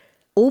cheese.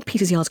 All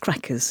Peter's Yard's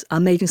crackers are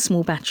made in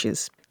small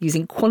batches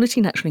using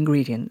quality natural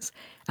ingredients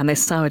and their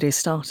sourdough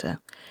starter,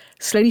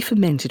 slowly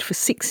fermented for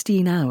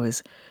 16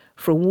 hours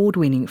for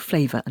award-winning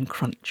flavour and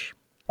crunch.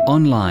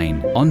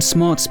 Online, on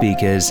smart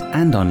speakers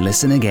and on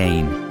Listen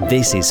Again.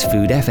 This is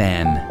Food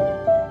FM.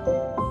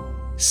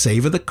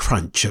 Savour the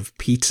crunch of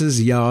Peter's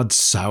Yard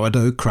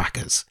sourdough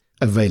crackers.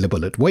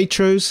 Available at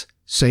Waitrose,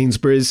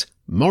 Sainsbury's,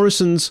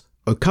 Morrison's,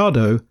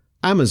 Ocado,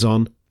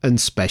 Amazon and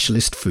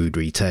specialist food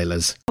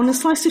retailers. On A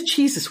Slice of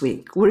Cheese this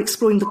week, we're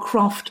exploring the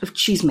craft of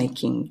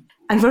cheesemaking.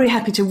 I'm very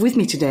happy to have with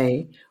me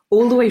today,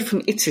 all the way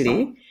from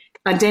Italy,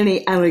 Adele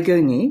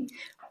Arrigoni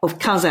of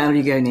Casa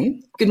Arrigoni.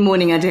 Good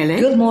morning,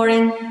 Adele. Good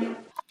morning.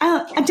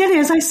 Adele,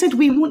 as I said,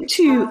 we want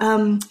to...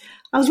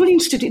 I was really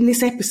interested in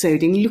this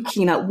episode in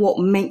looking at what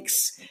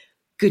makes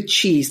good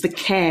cheese, the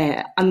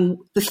care and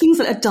the things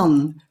that are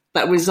done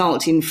that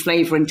result in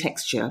flavour and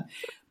texture.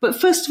 But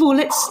first of all,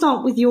 let's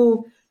start with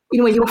your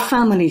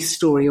family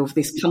story of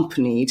this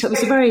company. It's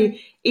a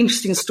very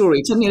interesting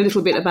story. Tell me a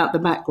little bit about the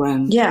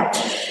background. Yeah,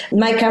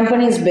 my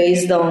company is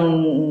based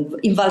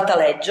in Val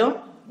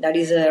Taleggio. That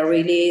is a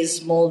really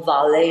small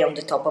valley on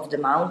the top of the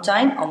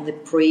mountain, on the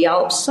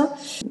Pre-Alps,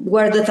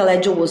 where the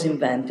Taleggio was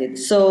invented.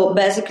 So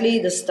basically,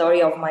 the story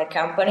of my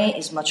company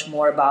is much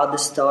more about the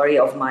story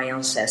of my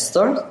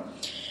ancestors.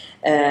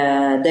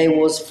 They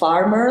was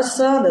farmers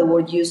that were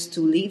used to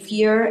live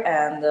here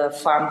and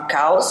farm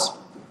cows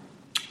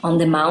on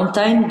the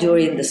mountain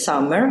during the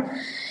summer.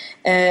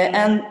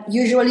 And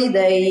usually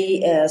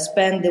they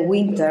spend the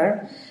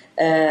winter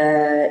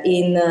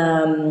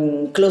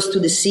in close to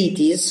the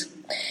cities,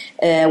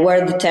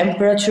 where the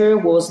temperature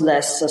was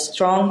less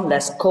strong,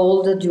 less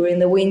cold during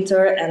the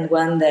winter, and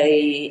where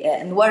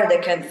they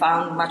can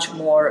find much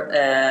more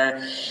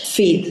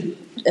feed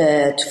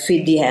to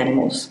feed the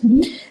animals.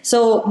 Mm-hmm.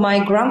 So my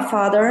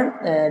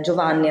grandfather,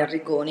 Giovanni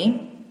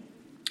Arrigoni,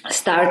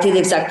 started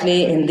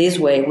exactly in this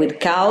way, with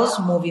cows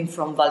moving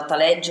from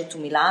Valtaleggio to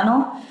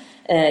Milano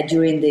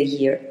during the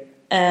year.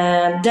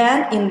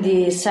 Then in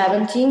the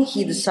 70s,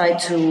 he decided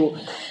to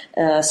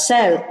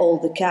sell all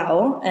the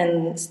cow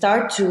and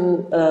start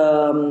to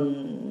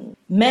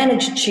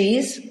manage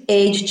cheese,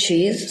 age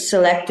cheese,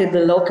 selected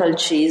the local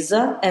cheese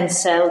and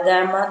sell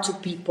them to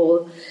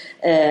people,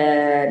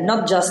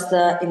 not just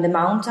in the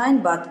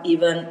mountain, but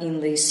even in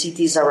the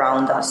cities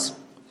around us.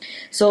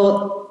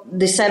 So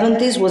the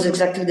 70s was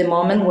exactly the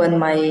moment when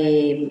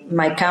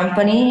my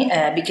company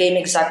became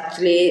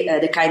exactly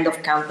the kind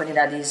of company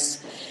that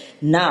is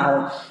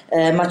now,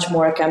 much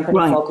more a company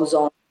focused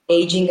on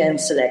aging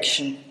and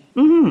selection.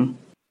 Mm-hmm.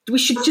 We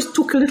should just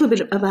talk a little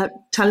bit about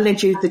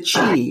Taleggio the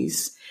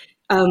cheese,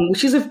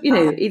 which is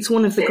it's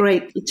one of the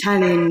great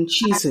Italian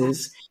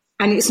cheeses,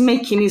 and its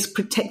making is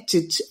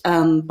protected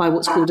by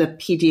what's called a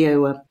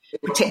PDO, a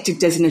protected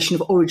designation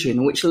of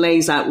origin, which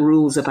lays out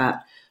rules about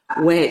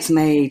where it's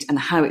made and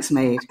how it's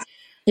made.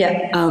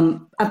 Yeah.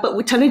 But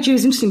with Taleggio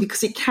is interesting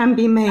because it can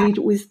be made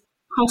with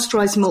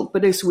pasteurized milk,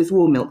 but also with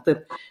raw milk.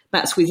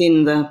 That's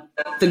within the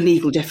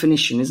legal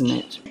definition, isn't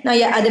it? Now,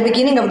 at the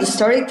beginning of the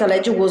story,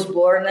 Taleggio was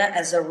born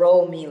as a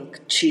raw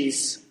milk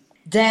cheese.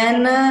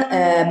 Then,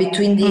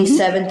 between the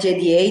 70s and the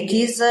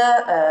 80s,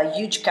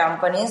 huge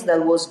companies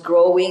that was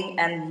growing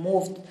and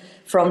moved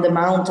from the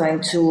mountain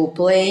to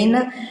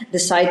plain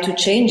decide to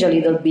change a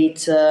little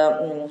bit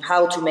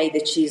how to make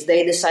the cheese.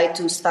 They decide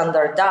to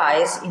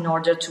standardize in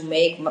order to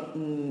make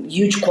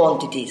huge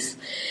quantities.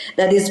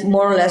 That is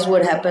more or less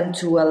what happened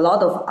to a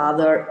lot of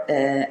other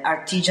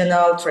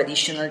artisanal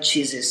traditional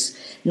cheeses,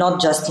 not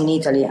just in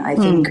Italy, I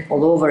think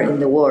all over in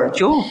the world.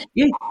 Sure,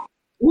 yeah.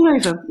 All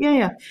over,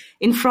 yeah.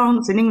 In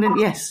France, in England,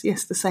 yes,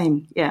 the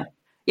same, yeah.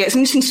 Yeah, it's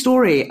an interesting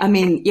story. I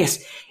mean, yes,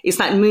 it's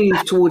that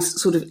move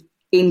towards sort of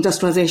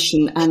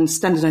industrialization and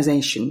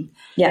standardization.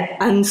 Yeah.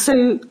 And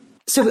so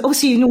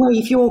obviously, in a way,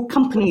 if your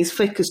company is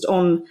focused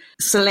on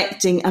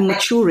selecting and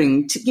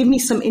maturing, to give me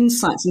some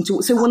insights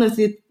into, so one of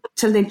the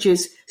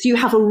Taleggios, so you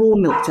have a raw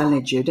milk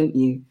Taleggio, don't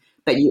you,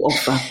 that you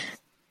offer?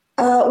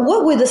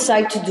 What we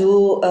decided to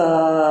do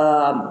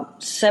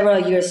several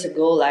years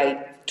ago,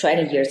 like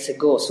 20 years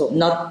ago, so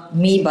not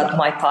me, but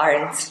my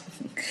parents,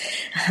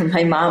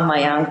 my mom,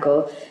 my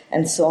uncle,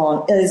 and so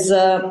on, is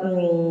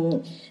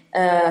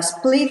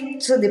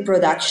split the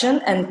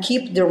production and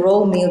keep the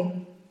raw milk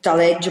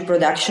Taleggio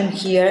production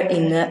here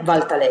in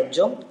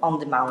Valtaleggio on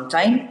the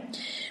mountain,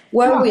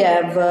 where we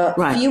have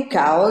few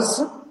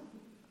cows,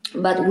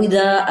 but with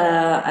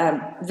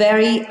a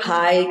very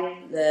high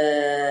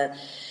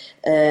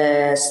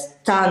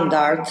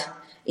standard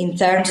in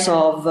terms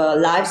of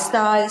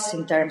lifestyles,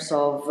 in terms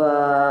of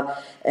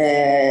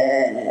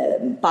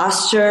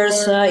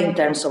pastures, in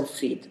terms of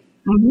feed.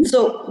 Mm-hmm.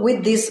 So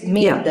with this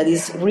milk that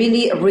is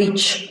really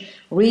rich,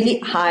 really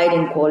high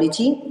in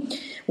quality,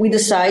 we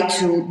decide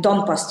to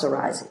don't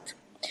pasteurize it.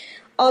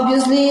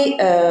 Obviously,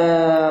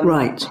 I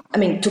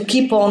mean, to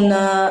keep on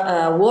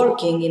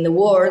working in the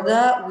world,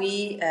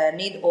 we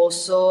need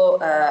also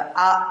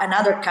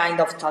another kind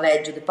of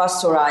Taleggio, the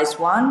pasteurized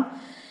one,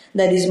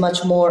 that is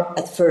much more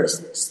at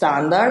first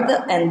standard,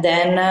 and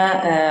then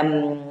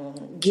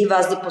give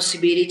us the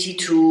possibility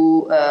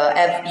to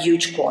have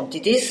huge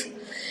quantities.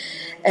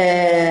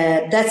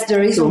 That's the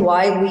reason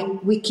why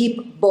we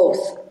keep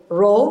both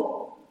raw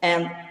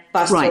and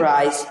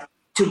pasteurized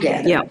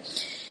together. Yeah.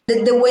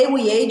 The way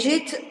we age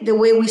it, the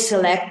way we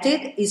select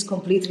it is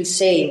completely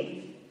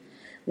same.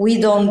 We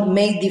don't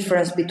make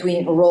difference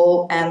between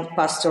raw and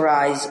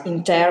pasteurized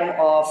in terms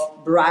of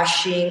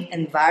brushing,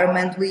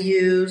 environment we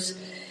use,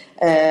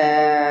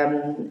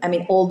 I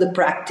mean, all the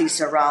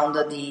practice around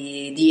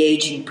the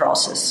aging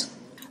process.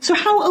 So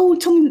how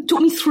old,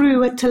 talk me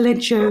through a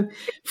Taleggio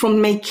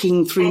from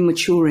making through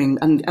maturing,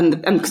 and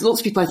because lots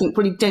of people I think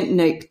probably don't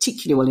know it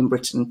particularly well in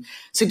Britain.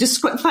 So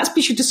perhaps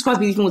we should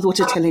describe even with what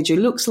a Taleggio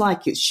looks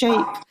like, its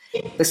shape,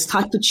 the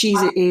type of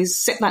cheese it is.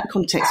 Set that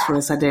context for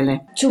us, Adele.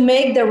 To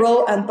make the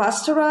raw and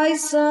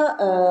pasteurized,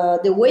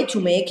 the way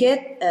to make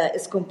it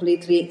is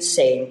completely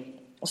same.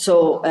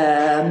 So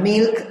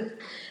milk,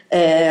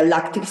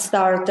 lactic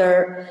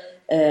starter,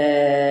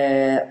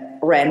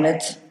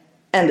 rennet,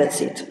 and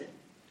that's it.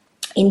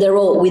 In the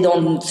raw, we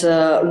don't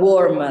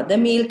warm the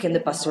milk. In the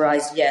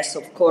pasteurized, yes,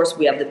 of course,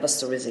 we have the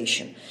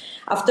pasteurization.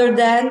 After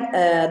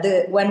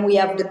that, when we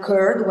have the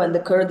curd, when the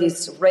curd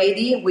is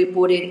ready, we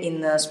put it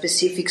in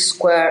specific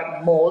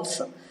square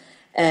molds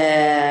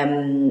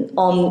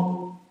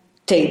on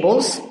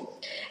tables.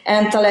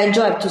 And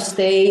Taleggio have to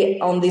stay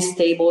on these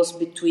tables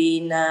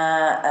between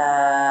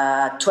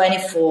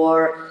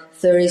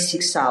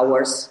 24-36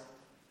 hours.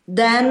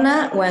 Then,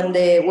 when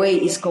the whey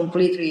is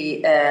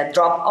completely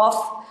dropped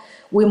off,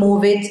 we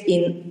move it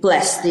in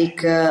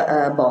plastic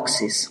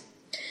boxes.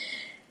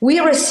 We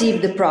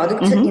receive the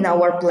product in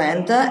our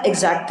plant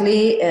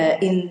exactly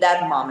in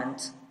that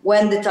moment,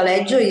 when the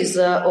taleggio is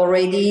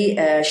already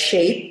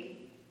shaped,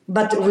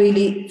 but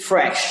really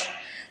fresh,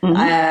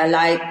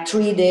 like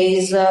 3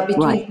 days,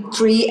 between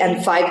 3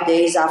 and 5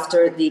 days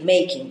after the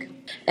making.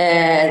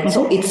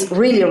 So it's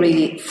really,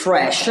 really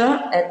fresh.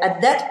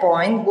 At that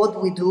point, what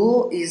we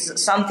do is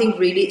something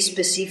really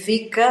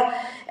specific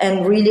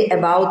and really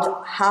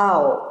about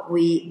how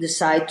we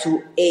decide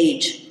to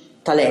age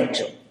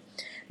taleggio.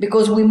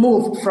 Because we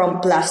moved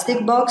from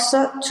plastic box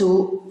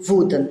to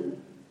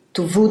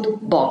wood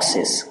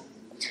boxes.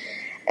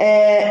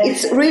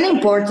 It's really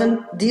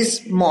important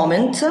this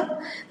moment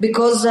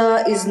because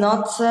it's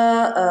not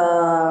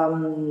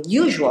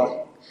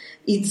usual.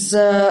 It's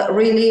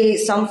really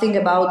something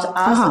about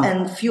us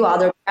and few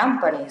other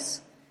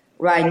companies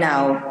right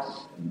now,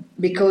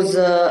 because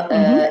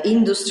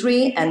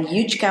industry and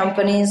huge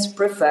companies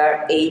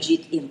prefer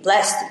aged in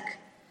plastic.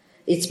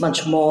 It's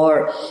much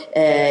more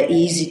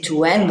easy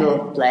to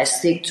handle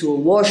plastic, to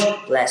wash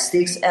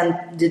plastics, and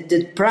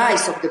the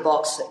price of the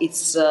box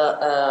is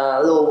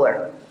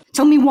lower.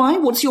 Tell me why?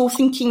 What's your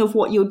thinking of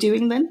what you're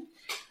doing then?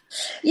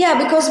 Yeah,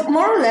 because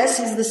more or less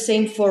it's the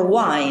same for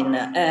wine.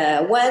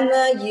 When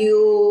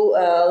you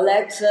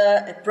let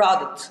a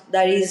product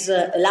that is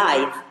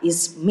alive,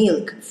 is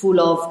milk full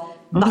of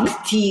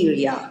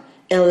bacteria,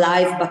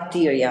 alive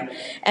bacteria,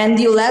 and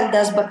you let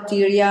those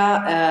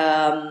bacteria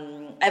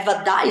have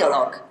a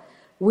dialogue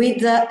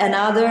with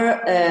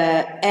another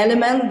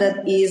element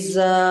that is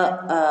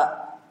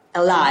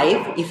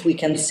alive, if we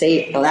can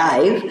say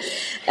alive,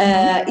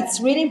 it's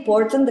really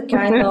important the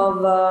kind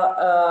of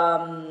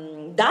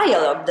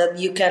dialogue that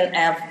you can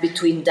have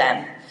between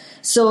them.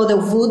 So the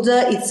wood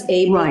is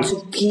able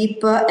to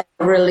keep and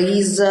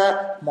release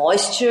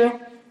moisture,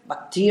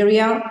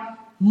 bacteria,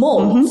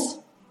 molds.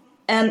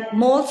 And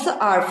molds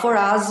are for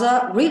us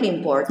really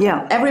important.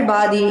 Yeah.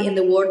 Everybody in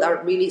the world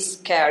are really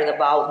scared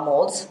about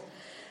molds.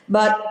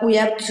 But we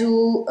have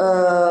to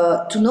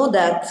know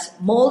that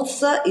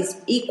molds is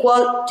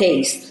equal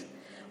taste.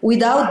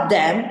 Without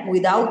them,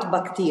 without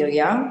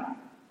bacteria,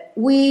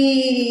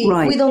 we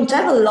don't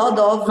have a lot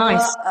of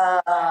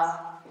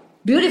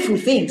beautiful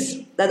things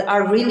that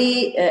are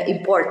really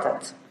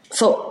important.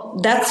 So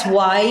that's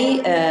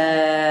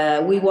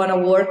why we want to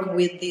work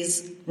with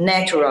this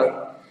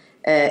natural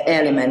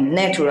element,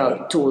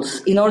 natural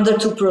tools, in order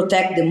to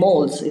protect the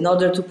molds, in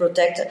order to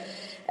protect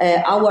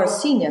our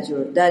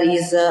signature, that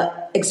is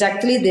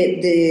exactly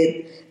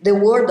the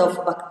word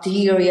of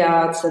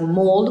bacteria and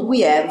mold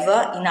we have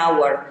in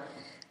our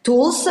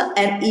tools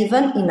and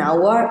even in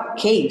our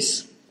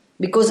caves.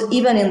 Because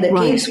even in the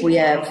caves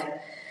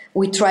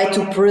we try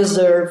to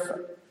preserve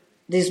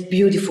this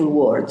beautiful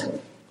word.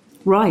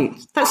 Right,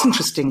 that's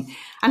interesting.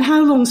 And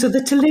how long, so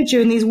the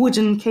taleggio in these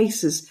wooden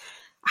cases,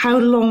 how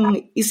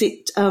long is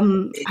it,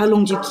 how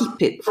long do you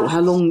keep it for? How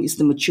long is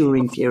the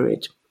maturing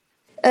period?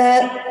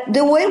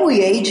 The way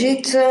we age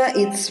it,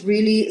 it's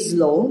really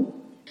slow.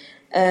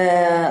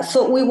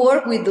 So we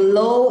work with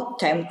low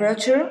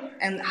temperature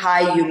and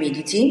high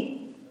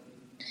humidity.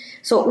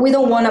 So we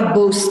don't want to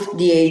boost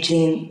the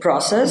aging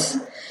process.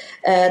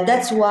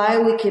 That's why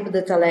we keep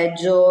the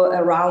taleggio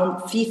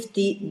around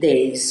 50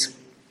 days.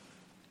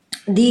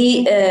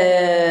 The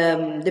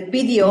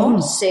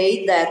PDO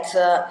say that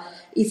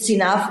it's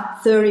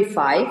enough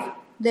 35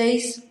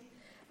 days.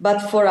 But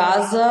for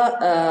us,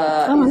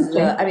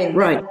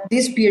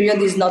 this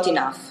period is not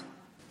enough.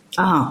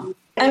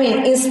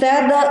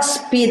 Instead,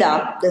 speed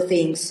up the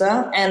things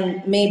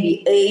and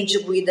maybe age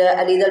with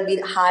a little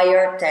bit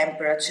higher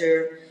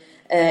temperature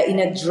in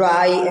a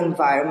dry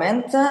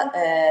environment.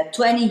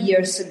 20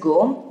 years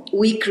ago,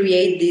 we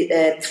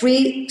created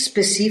 3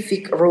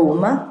 specific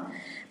rooms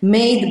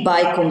made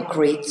by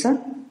concrete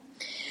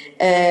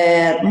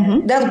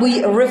that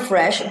we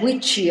refresh, we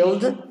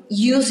chilled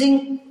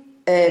using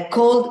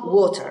cold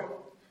water.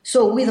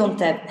 So we don't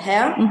have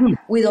air,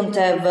 we don't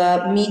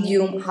have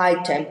medium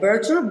high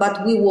temperature,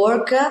 but we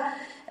work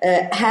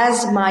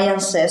as my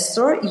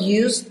ancestor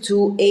used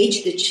to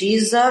age the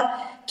cheese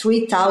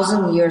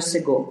 3,000 years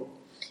ago.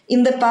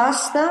 In the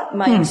past,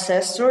 my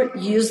ancestor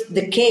used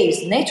the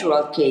caves,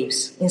 natural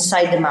caves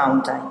inside the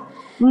mountain.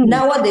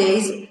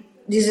 Nowadays,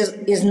 this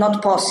is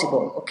not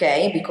possible,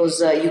 okay?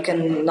 Because you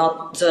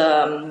cannot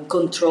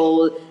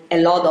control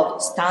a lot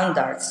of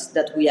standards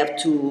that we have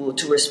to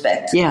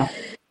respect. Yeah.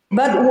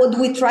 But what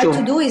we try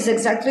to do is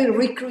exactly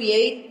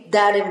recreate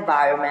that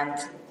environment.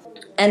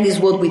 And is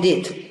what we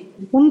did.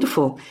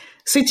 Wonderful.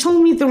 So tell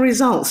me the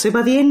results. So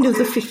by the end of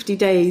the 50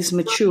 days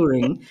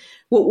maturing,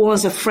 what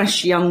was a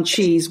fresh young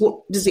cheese?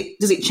 What does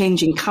it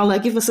change in colour?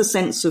 Give us a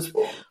sense of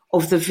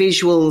the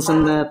visuals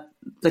and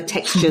the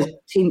texture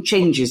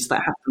changes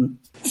that happen.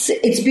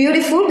 It's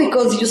beautiful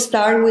because you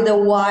start with a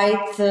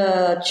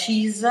white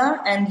cheese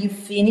and you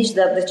finish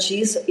that the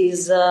cheese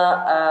is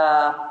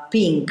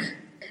pink.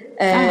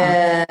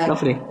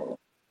 Lovely.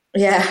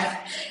 Yeah,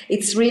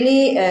 it's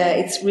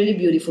really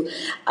beautiful.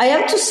 I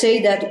have to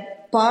say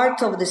that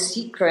part of the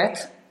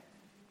secret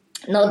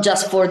not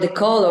just for the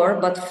color,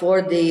 but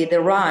for the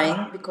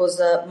rind,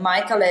 because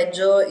my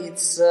taleggio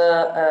it's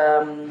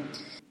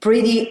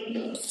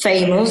pretty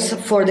famous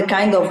for the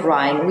kind of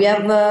rind. We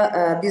have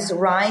this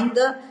rind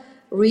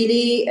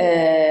really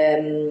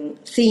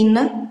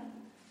thin,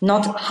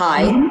 not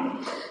high,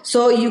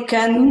 so you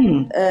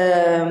can.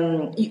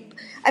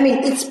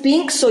 It's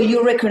pink, so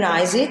you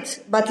recognize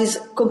it, but it's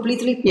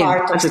completely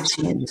part of the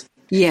cheese.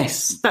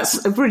 Yes,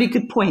 that's a really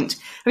good point.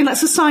 I mean,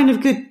 that's a sign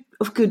of good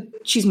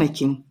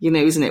cheesemaking,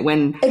 isn't it?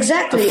 When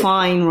exactly a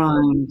fine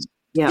rind.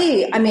 Yeah.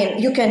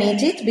 You can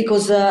eat it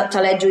because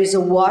taleggio is a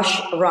wash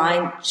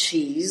rind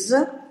cheese.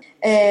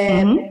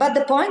 But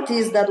the point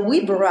is that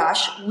we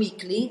brush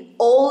weekly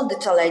all the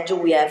taleggio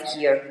we have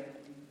here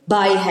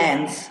by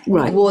hands,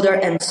 with water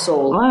and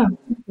salt. Wow.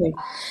 Okay.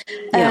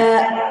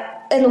 Yeah.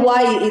 And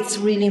why it's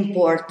really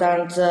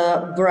important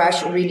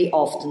brush really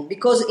often?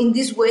 Because in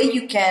this way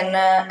you can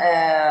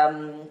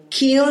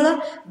kill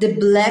the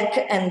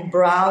black and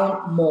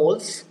brown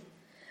molds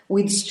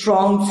with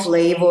strong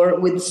flavor,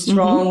 with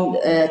strong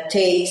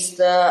taste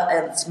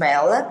and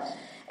smell.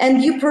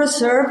 And you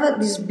preserve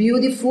these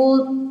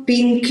beautiful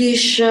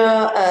pinkish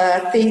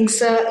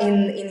things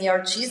in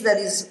your cheese that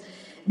is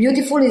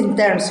beautiful in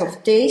terms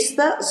of taste,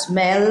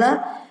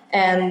 smell,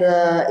 and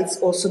it's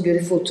also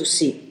beautiful to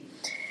see.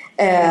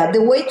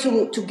 The way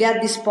to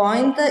get this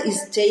point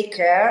is take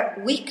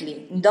care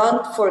weekly.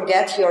 Don't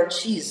forget your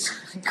cheese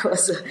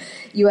because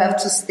you have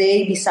to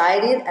stay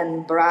beside it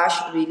and brush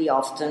really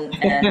often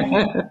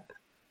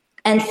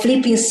and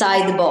flip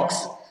inside the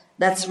box.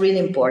 That's really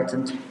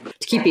important.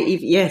 To keep it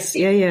even, yes,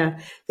 yeah.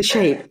 The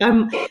shape.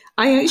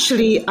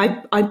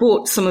 I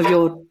bought some of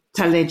your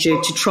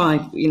taleggio to try,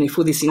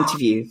 for this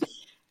interview,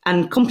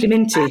 and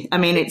compliment it. I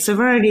mean, it's got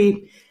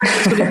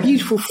a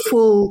beautiful,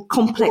 full,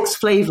 complex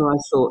flavour. I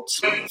thought.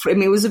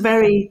 It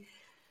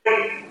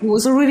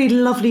was a really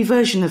lovely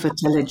version of a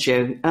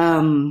taleggio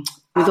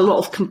with a lot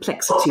of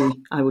complexity,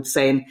 I would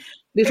say, and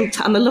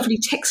and a lovely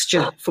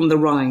texture from the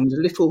rind. A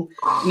little,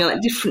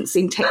 that difference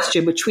in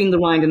texture between the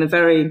rind and a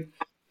very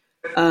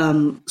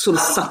sort of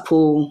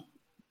supple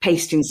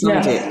paste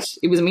inside it.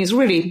 It's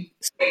really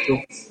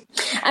special.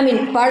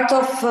 Part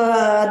of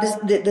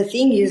the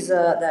thing is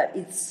that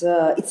it's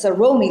a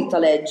raw milk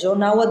taleggio.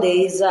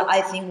 Nowadays,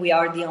 I think we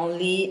are the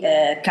only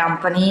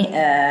company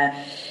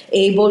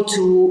able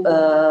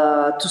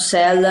to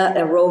sell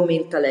a raw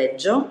milk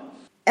taleggio.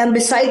 And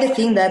beside the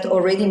thing that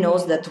already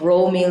knows that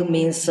raw milk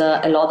means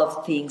a lot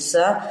of things,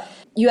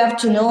 you have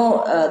to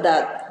know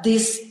that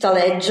this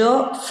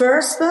taleggio,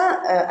 first,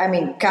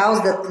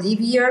 cows that live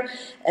here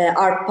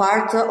are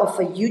part of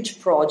a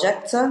huge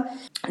project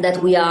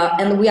that we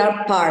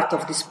are part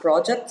of this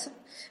project.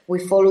 We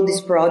follow this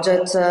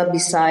project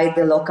beside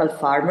the local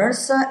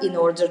farmers in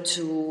order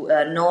to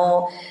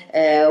know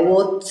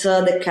what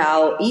the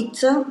cow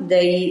eat.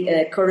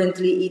 They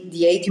currently eat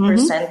the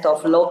 80%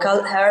 of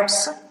local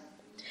herbs,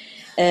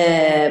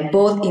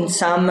 both in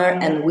summer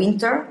and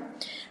winter.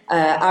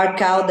 Our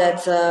cows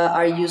that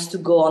are used to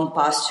go on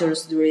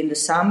pastures during the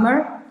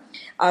summer.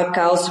 Our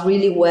cows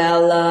really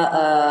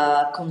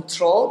well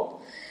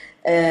controlled.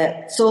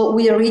 So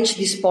we reach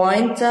this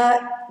point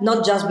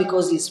not just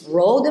because it's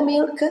raw, the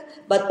milk,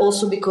 but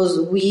also because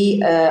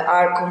we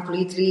are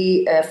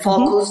completely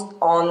focused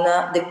on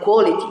the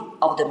quality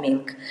of the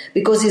milk.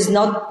 Because it's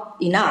not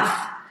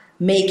enough,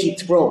 make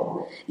it raw.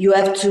 You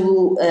have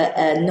to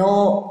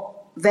know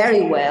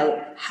very well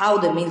how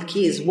the milk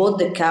is, what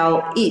the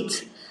cow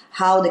eats,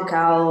 how the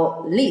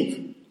cow live.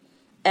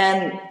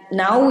 And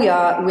now we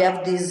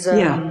have this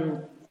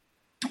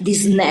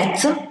this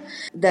net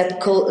that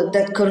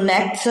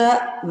connects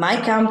my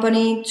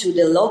company to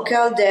the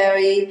local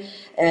dairy.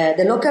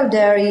 The local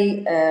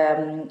dairy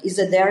is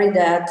a dairy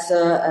that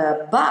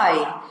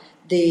buy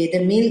the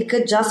milk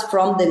just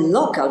from the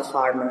local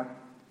farmer.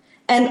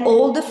 And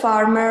all the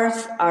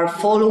farmers are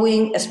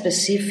following a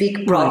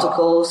specific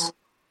protocols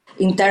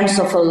in terms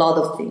of a lot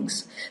of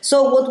things.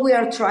 So what we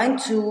are trying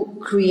to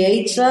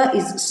create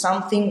is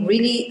something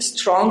really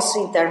strong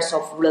in terms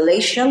of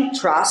relation,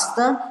 trust,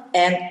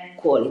 and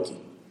quality.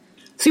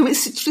 So it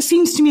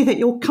seems to me that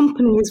your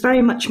company is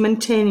very much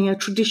maintaining a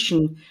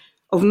tradition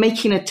of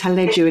making a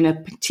taleggio in a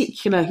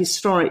particular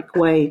historic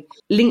way,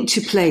 linked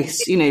to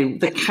place,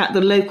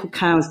 the local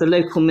cows, the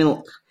local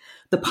milk,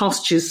 the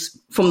pastures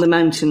from the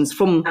mountains,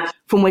 from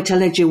where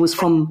taleggio was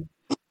from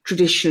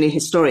traditionally,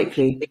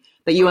 historically,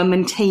 that you are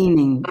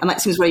maintaining. And that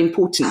seems very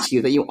important to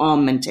you, that you are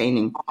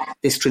maintaining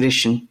this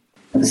tradition.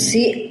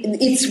 See,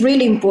 it's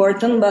really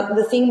important, but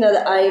the thing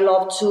that I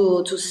love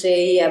to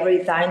say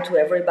every time to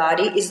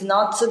everybody is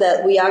not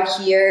that we are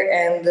here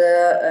and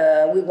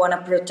we want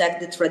to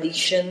protect the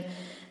tradition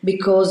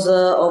because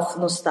of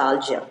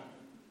nostalgia.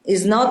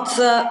 It's not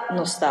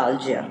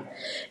nostalgia.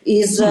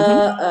 It's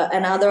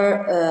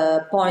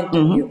another point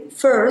of view.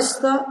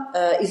 First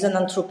is an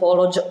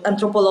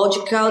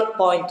anthropological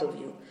point of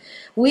view.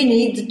 We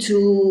need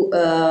to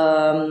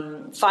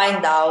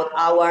find out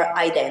our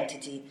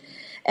identity.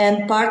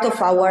 And part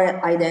of our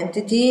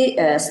identity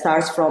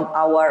starts from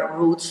our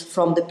roots,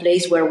 from the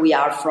place where we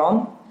are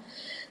from.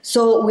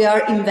 So we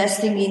are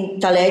investing in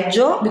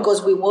taleggio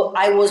because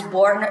I was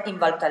born in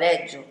Val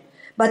Taleggio.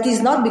 But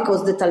it's not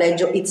because the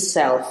taleggio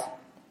itself.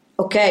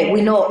 Okay,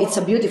 we know it's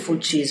a beautiful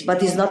cheese,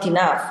 but it's not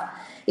enough.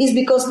 It's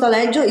because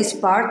taleggio is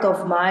part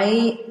of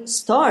my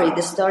story,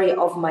 the story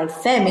of my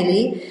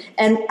family.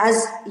 And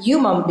as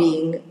human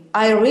being,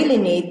 I really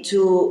need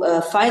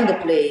to find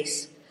a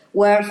place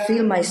where I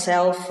feel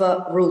myself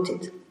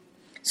rooted.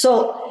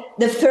 So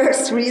the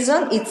first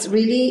reason, it's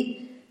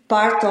really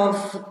part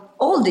of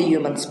all the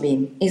humans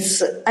being.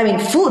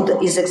 Food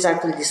is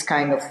exactly this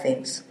kind of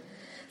things.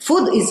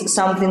 Food is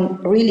something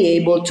really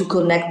able to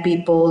connect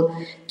people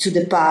to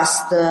the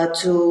past,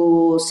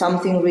 to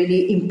something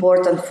really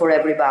important for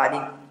everybody.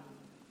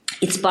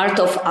 It's part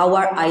of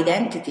our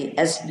identity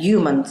as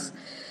humans.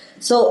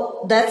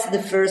 So that's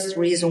the first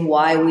reason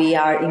why we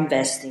are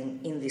investing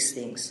in these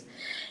things.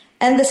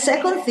 And the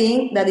second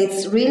thing that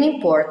is really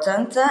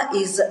important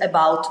is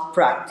about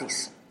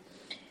practice.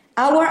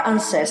 Our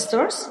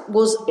ancestors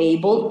was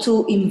able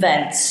to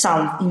invent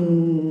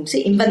something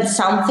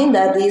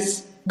that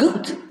is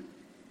good.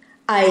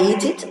 I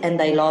eat it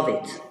and I love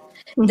it.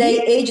 Mm-hmm.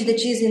 They aged the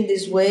cheese in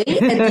this way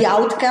and the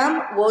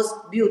outcome was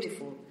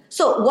beautiful.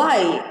 So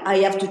why I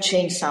have to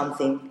change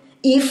something?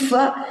 If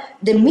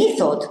the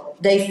method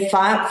they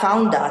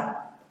found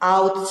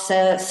out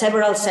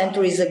several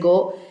centuries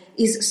ago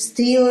is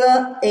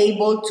still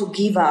able to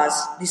give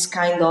us this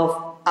kind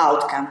of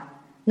outcome.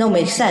 No,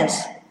 makes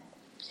sense.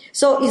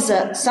 So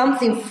it's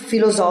something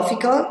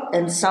philosophical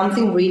and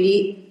something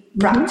really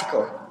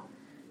practical. Mm-hmm.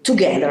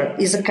 Together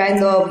is a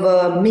kind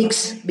of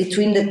mix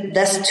between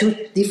those two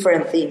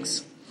different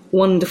things.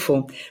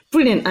 Wonderful.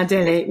 Brilliant,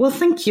 Adele. Well,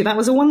 thank you. That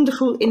was a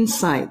wonderful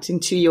insight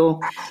into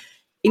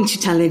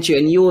taleggio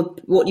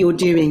and what you're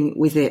doing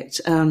with it.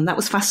 That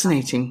was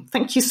fascinating.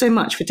 Thank you so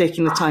much for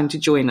taking the time to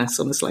join us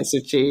on The Slice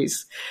of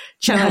Cheese.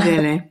 Ciao,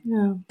 Adele.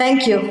 Yeah.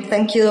 Thank you.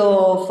 Thank you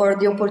for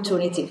the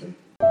opportunity.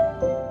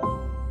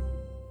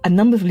 A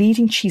number of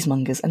leading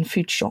cheesemongers and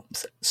food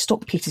shops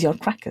stock Peter's Yard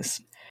crackers.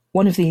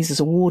 One of these is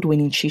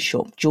award-winning cheese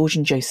shop George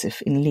and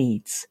Joseph in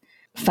Leeds.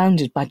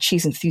 Founded by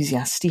cheese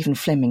enthusiast Stephen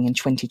Fleming in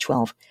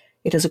 2012,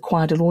 it has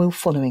acquired a loyal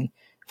following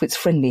for its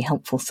friendly,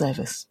 helpful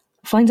service.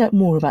 Find out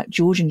more about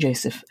George and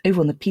Joseph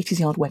over on the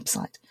Peter's Yard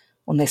website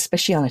on their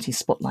Speciality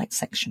Spotlight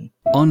section.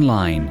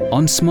 Online,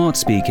 on smart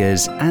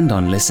speakers and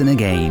on Listen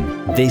Again.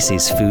 This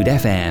is Food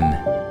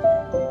FM.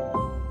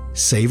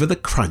 Savour the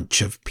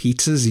crunch of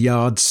Peter's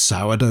Yard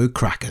sourdough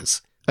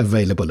crackers.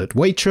 Available at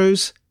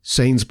Waitrose,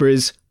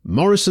 Sainsbury's,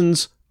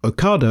 Morrison's,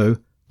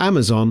 Ocado,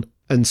 Amazon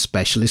and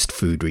specialist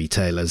food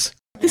retailers.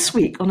 This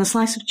week on A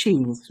Slice of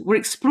Cheese, we're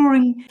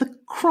exploring the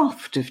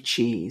craft of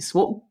cheese,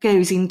 what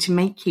goes into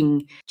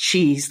making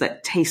cheese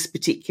that tastes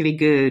particularly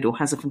good or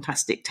has a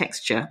fantastic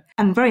texture.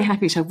 I'm very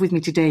happy to have with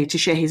me today to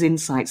share his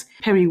insights,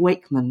 Perry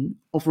Wakeman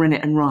of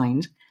Rennet and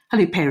Rind.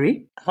 Hello,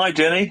 Perry. Hi,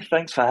 Jenny.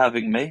 Thanks for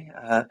having me.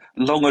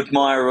 Long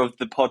admirer of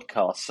the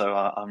podcast, so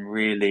I'm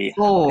really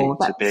happy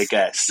to be a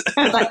guest.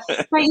 that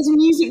is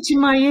music to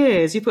my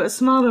ears. You put a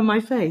smile on my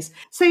face.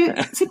 So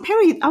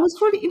Perry, I was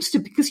really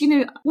interested because,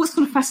 what's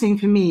sort of fascinating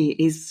for me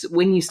is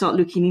when you start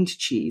looking into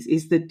cheese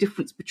is the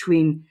difference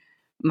between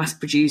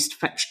mass-produced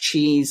factory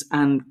cheese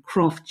and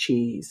craft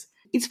cheese.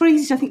 It's very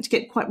easy, I think, to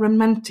get quite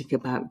romantic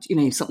about,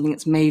 something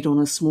that's made on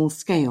a small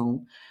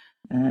scale.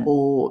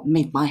 Or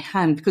made by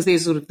hand, because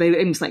they're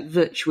almost like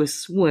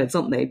virtuous words,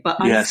 aren't they?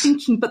 But I was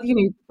thinking, but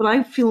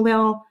I feel they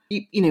are,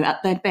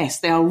 at their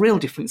best, they are real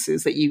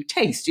differences that you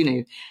taste,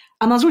 And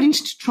I was really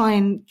interested to try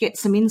and get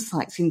some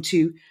insights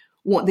into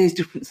what those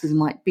differences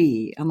might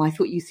be. And I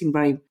thought you seemed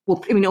very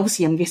well. I mean,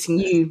 obviously, I'm guessing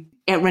you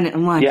at Rennet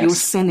and Rind, you're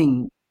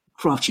selling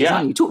craft cheese,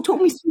 aren't you? Talk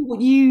me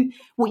through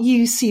what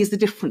you see as the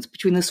difference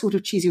between the sort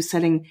of cheese you're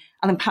selling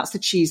and then perhaps the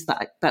cheese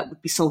that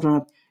would be sold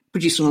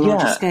produced on a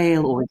larger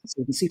scale or in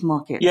the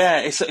supermarket. Yeah,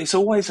 it's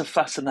always a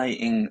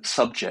fascinating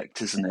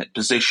subject, isn't it?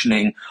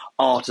 Positioning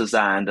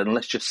artisan and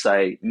let's just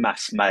say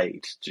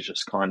mass-made to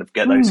just kind of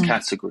get those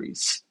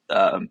categories.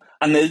 And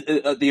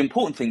the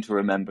important thing to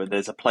remember,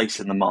 there's a place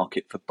in the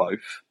market for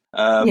both.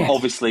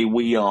 Obviously,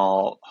 we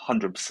are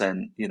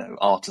 100%,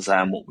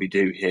 artisan, what we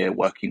do here,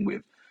 working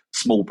with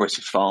small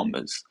British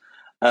farmers.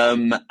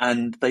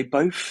 And they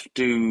both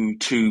do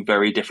two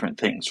very different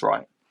things,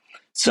 right?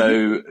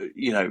 So,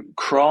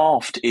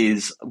 craft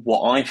is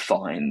what I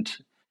find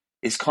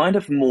is kind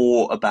of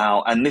more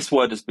about, and this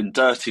word has been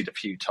dirtied a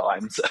few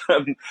times,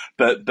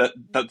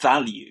 but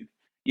value.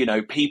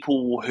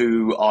 People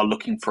who are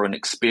looking for an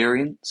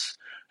experience,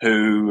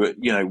 who,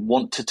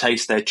 want to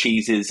taste their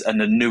cheeses and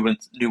the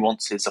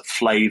nuances of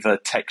flavour,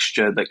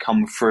 texture that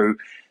come through,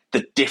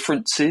 the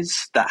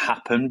differences that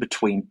happen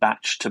between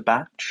batch to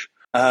batch,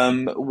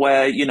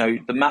 where,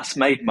 the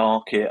mass-made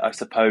market, I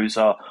suppose,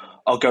 are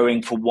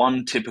going for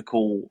one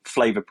typical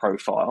flavour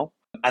profile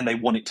and they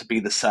want it to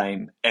be the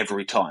same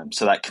every time.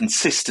 So that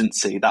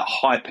consistency, that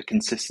hyper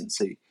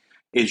consistency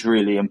is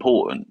really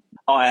important.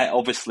 I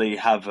obviously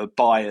have a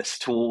bias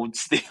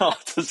towards the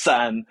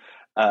artisan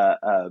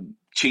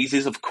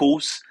cheeses, of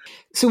course.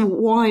 So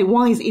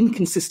why is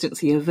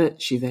inconsistency a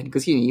virtue then?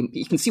 Because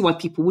you can see why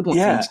people would want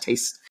things to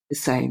taste the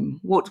same.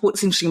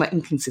 What's interesting about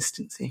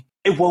inconsistency?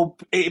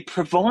 It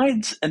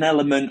provides an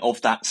element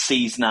of that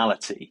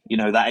seasonality,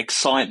 that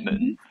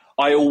excitement.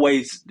 I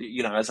always,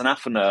 as an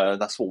affineur,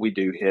 that's what we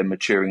do here,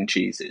 maturing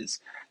cheeses.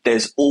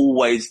 There's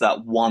always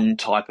that one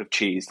type of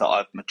cheese that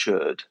I've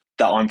matured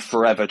that I'm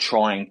forever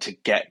trying to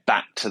get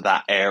back to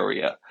that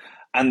area.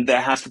 And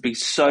there has to be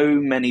so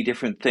many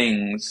different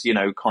things,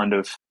 kind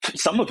of,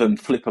 some of them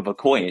flip of a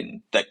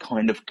coin that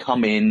kind of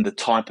come in, the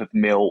type of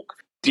milk,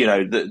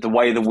 the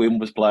way the wind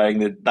was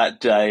blowing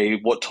that day,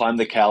 what time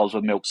the cows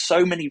were milked,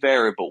 so many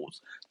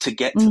variables to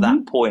get to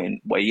that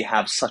point where you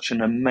have such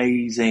an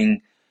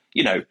amazing,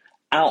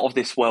 out of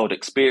this world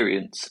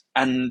experience.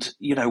 And,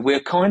 we're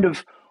kind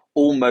of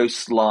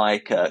almost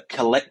like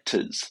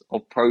collectors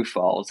of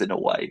profiles in a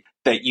way,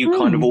 that you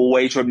kind of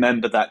always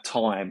remember that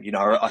time.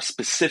 I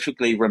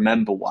specifically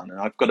remember one, and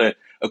I've got a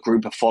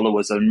group of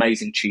followers, an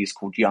amazing cheese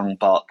called Young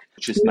Buck,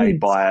 which is made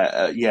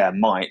by,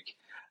 Mike.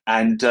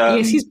 And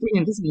yes, he's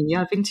brilliant, isn't he?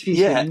 Yeah, I've interviewed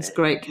him. He's a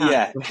great character.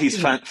 Yeah,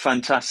 he's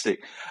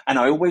fantastic. And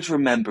I always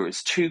remember,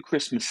 it's 2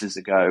 Christmases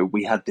ago,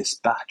 we had this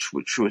batch,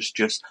 which was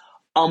just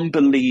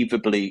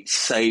unbelievably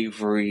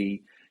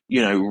savoury,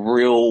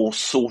 real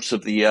salt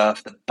of the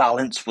earth. The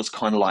balance was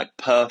kind of like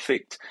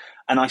perfect.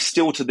 And I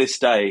still, to this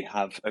day,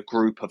 have a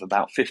group of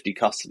about 50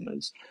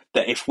 customers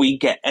that if we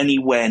get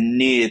anywhere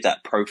near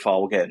that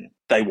profile again,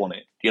 they want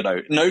it.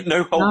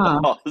 No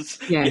hold bars.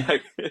 Yeah.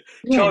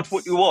 Charge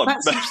what you want.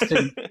 That's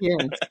interesting.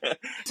 Yeah,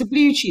 it's a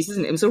blue cheese,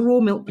 isn't it? It was a raw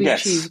milk blue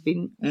cheese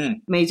been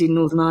made in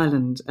Northern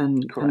Ireland,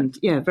 and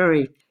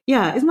very.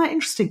 Yeah, isn't that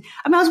interesting?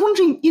 I mean, I was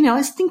wondering, I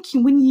was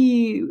thinking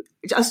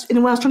I was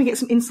trying to get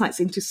some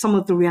insights into some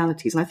of the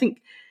realities, and I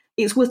think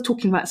it's worth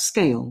talking about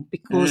scale,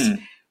 because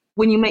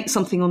when you make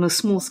something on a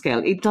small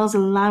scale, it does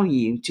allow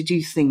you to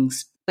do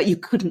things that you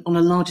couldn't on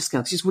a larger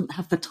scale, because you just wouldn't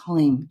have the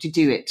time to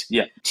do it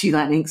to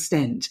that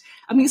extent.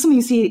 I mean, it's something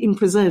you see in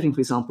preserving, for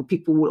example.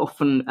 People will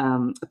often,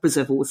 a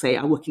preserver will say,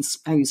 I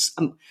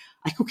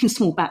cook in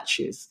small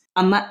batches,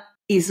 and that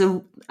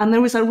and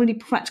there is a really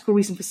practical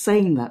reason for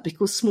saying that,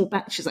 because small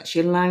batches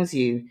actually allows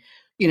you,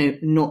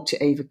 not to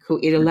overcook.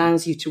 It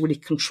allows you to really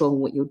control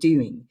what you're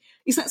doing.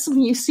 Is that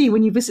something you see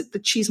when you visit the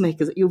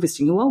cheesemakers that you're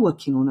visiting, who are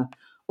working on a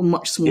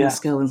much smaller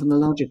scale than some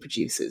of the larger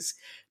producers?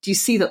 Do you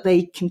see that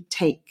they can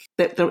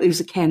that there is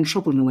a care and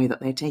trouble in the way that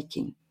they're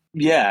taking?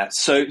 Yeah,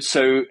 so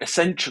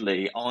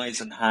essentially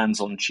eyes and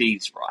hands on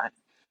cheese, right?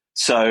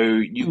 So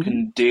you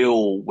can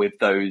deal with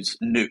those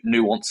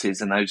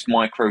nuances and those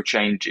micro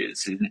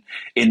changes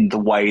in the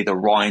way the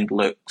rind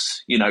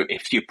looks.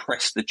 If you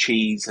press the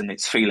cheese and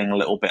it's feeling a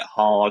little bit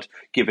hard,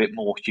 give it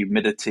more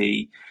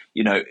humidity.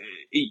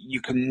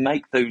 You can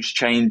make those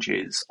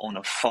changes on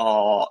a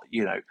far,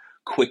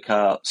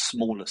 quicker,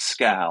 smaller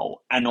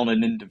scale, and on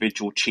an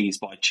individual cheese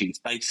by cheese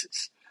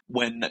basis.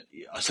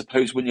 I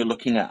suppose when you're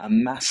looking at a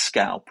mass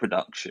scale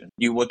production,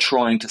 you are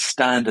trying to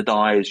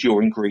standardize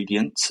your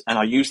ingredients. And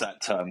I use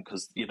that term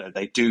because,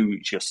 they do,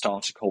 your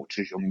starter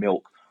cultures, your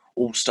milk,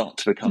 all start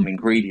to become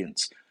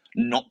ingredients,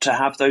 not to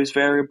have those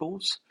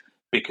variables,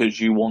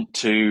 because you want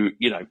to,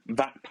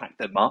 vac pack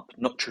them up,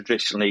 not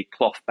traditionally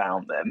cloth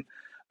bound them,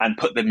 and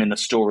put them in a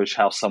storage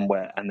house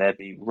somewhere, and they'll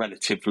be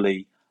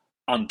relatively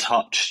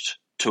untouched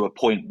to a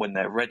point when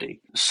they're ready.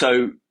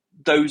 So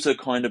those are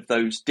kind of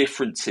those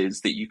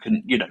differences that you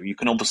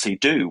can obviously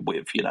do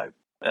with,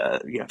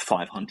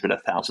 500,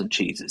 1,000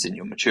 cheeses in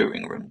your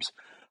maturing rooms.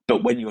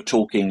 But when you're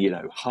talking,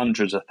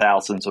 hundreds of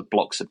thousands of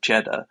blocks of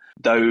cheddar,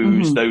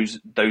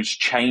 those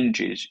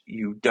changes,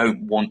 you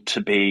don't want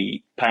to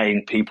be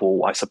paying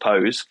people, I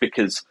suppose,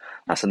 because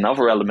that's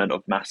another element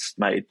of mass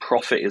made.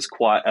 Profit is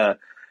quite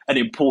an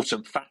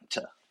important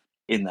factor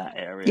in that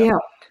area. Yeah.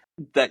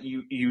 That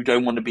you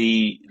don't want to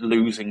be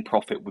losing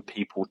profit with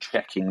people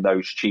checking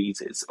those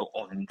cheeses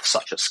on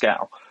such a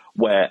scale,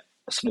 where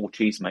a small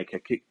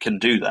cheesemaker can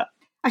do that.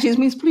 Actually, I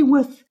mean, it's probably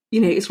worth,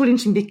 it's really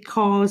interesting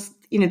because,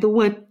 the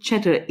word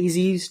cheddar is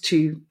used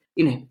to,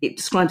 it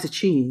describes a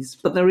cheese,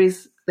 but there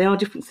are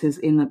differences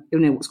in,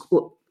 what's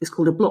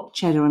called a block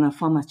cheddar and a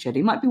farmhouse cheddar.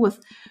 It might be worth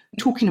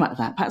talking about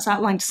that, perhaps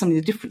outline some of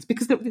the difference,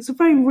 because it's a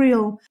very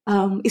real,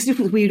 it's a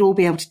difference we'd all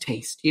be able to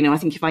taste. I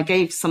think if I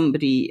gave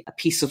somebody a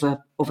piece of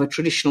a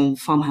traditional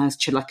farmhouse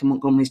cheddar, like a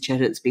Montgomery's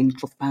cheddar that's been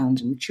cloth bound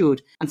and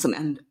matured,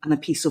 and a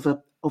piece of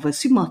a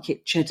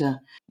supermarket cheddar,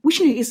 which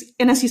is,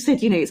 and as you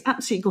said, it's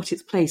absolutely got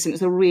its place, and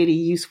it's a really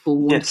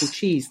useful, wonderful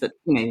cheese that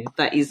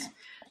that is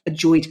a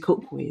joy to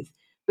cook with.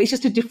 But it's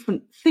just a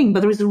different thing.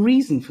 But there is a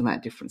reason for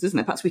that difference, isn't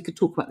there? Perhaps we could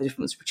talk about the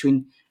difference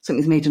between something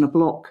that's made in a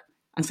block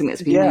and something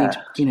that's been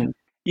made,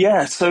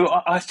 Yeah, so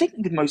I think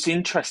the most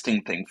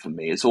interesting thing for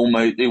me is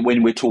almost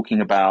when we're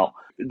talking about,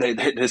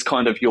 there's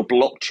kind of your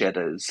block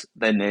cheddars,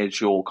 then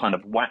there's your kind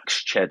of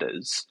wax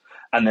cheddars,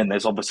 and then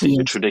there's obviously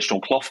the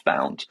traditional cloth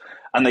bound.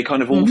 and they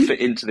kind of all fit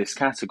into this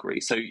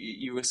category. So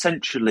you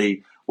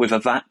essentially, with a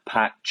vat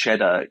packed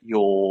cheddar,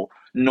 you're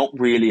not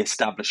really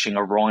establishing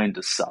a rind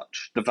as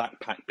such. The vat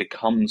pack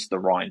becomes the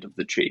rind of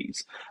the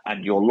cheese,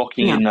 and you're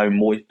locking in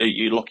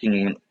you're locking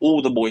in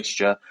all the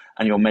moisture,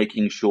 and you're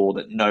making sure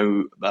that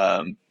no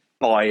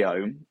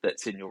biome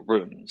that's in your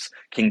rooms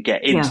can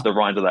get into the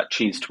rind of that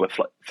cheese to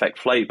affect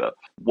flavour.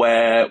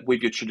 Where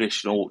with your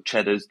traditional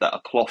cheddars that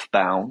are cloth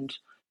bound,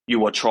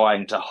 you are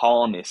trying to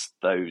harness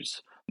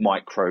those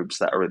microbes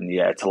that are in the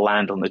air to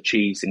land on the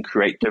cheese and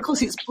create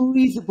because it's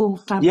breathable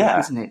fabric,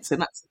 isn't it? So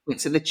that's the point.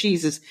 So the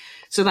cheese is,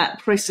 so that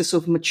process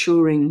of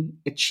maturing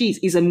a cheese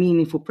is a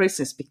meaningful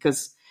process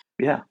because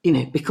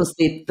because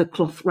the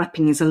cloth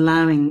wrapping is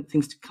allowing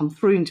things to come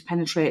through and to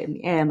penetrate in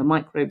the air and the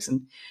microbes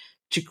and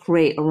to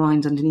create a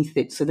rind underneath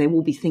it. So there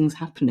will be things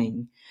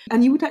happening,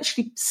 and you would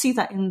actually see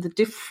that in the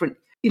different.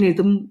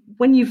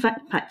 When you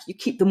vac pack, you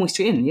keep the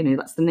moisture in.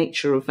 That's the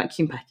nature of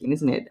vacuum packing,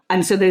 isn't it?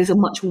 And so there's a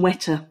much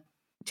wetter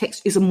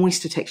is a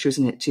moister texture,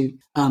 isn't it, to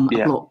a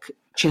block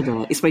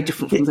cheddar. It's very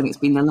different from something it's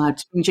been allowed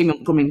to. When Jamie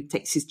Montgomery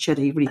takes his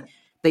cheddar,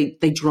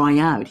 they dry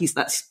out.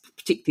 That's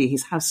particularly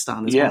his house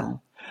style as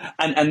well.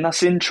 And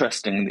that's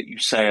interesting that you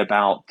say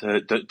about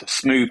the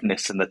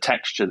smoothness and the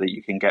texture that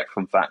you can get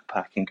from vat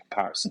pack in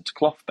comparison to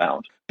cloth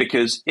bound.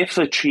 Because if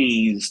the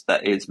cheese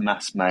that is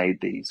mass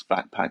made, these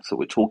vat packs that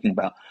we're talking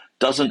about,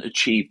 doesn't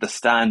achieve the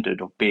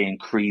standard of being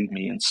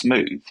creamy and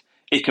smooth,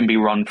 it can be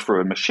run through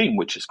a machine,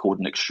 which is called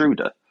an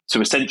extruder. So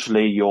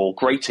essentially, you're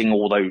grating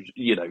all those,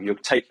 you're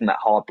taking that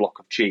hard block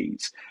of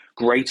cheese,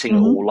 grating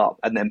it all up,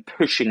 and then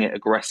pushing it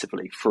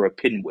aggressively through a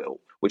pinwheel,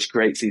 which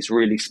creates these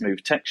really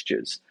smooth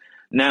textures.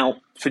 Now,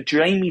 for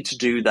Jamie to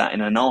do that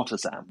in an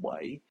artisan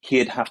way,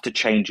 he'd have to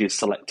change his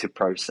selective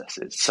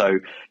processes. So,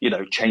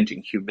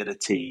 changing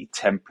humidity,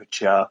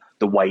 temperature,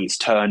 the way he's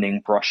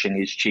turning, brushing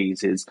his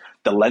cheeses,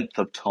 the length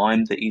of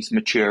time that he's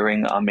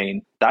maturing. I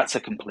mean, that's a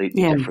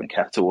completely different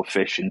kettle of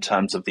fish in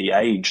terms of the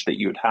age that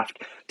you would have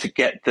to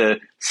get the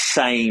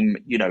same,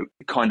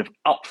 kind of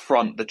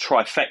upfront, the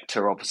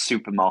trifecta of a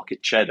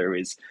supermarket cheddar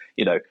is,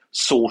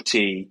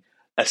 salty,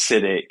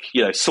 acidic,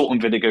 salt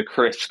and vinegar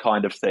crisp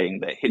kind of thing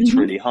that hits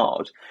really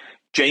hard.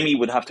 Jamie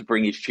would have to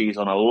bring his cheese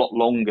on a lot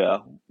longer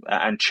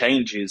and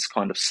change his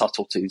kind of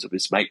subtleties of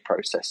his make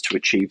process to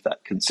achieve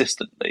that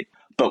consistently.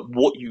 But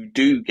what you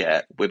do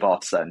get with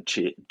artisan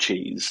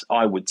cheese,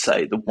 I would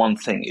say the one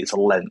thing is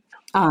length.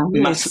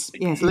 Yes,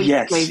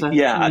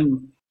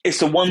 It's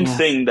the one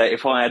thing that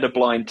if I had a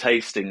blind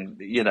tasting,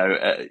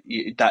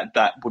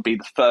 that would be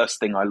the first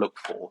thing I look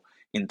for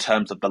in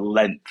terms of the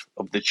length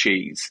of the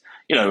cheese,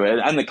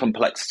 and the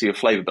complexity of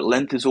flavour. But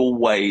length is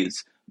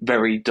always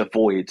very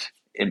devoid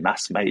in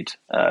mass-made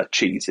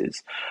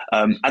cheeses.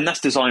 And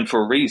that's designed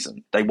for a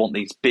reason. They want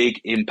these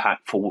big,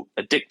 impactful,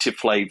 addictive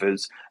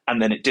flavours,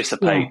 and then it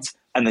dissipates,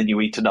 and then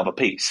you eat another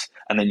piece,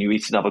 and then you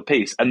eat another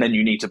piece, and then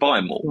you need to buy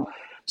more. Yeah.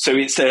 So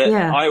it's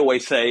I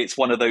always say it's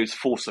one of those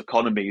false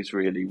economies,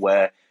 really,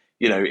 where,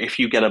 if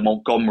you get a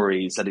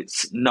Montgomery's and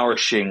it's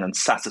nourishing and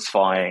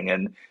satisfying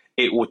and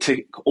it will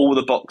tick all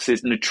the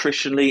boxes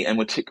nutritionally and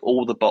will tick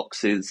all the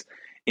boxes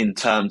in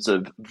terms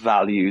of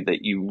value,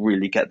 that you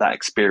really get that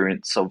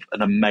experience of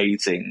an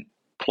amazing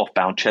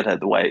cloth-bound cheddar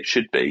the way it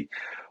should be,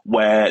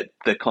 where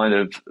the kind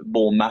of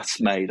more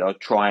mass-made are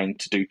trying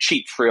to do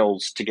cheap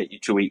frills to get you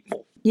to eat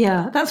more.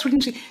 Yeah, that's really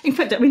interesting. In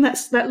fact, I mean,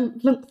 that's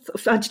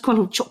that kind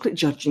of chocolate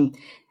judging.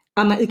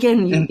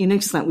 Again, you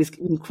notice that with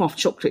craft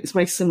chocolate, it's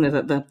very similar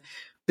that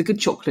the good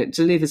chocolate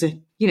delivers a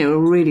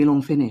really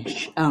long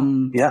finish.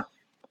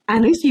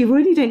 And you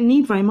really don't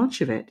need very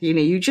much of it.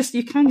 You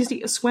can just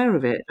eat a square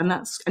of it,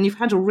 and you've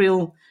had a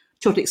real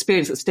chocolate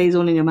experience that stays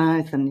on in your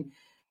mouth, and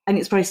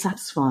it's very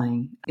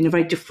satisfying in a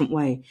very different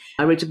way.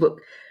 I wrote a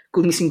book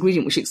called Missing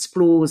Ingredient, which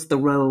explores the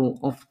role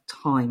of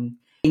time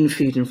in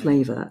food and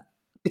flavour.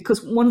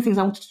 Because one of the things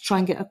I wanted to try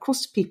and get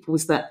across to people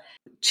was that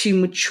to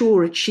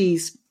mature a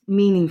cheese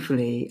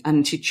meaningfully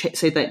and to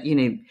so that,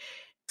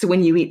 so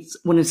when you eat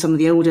one of some of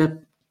the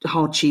older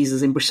hard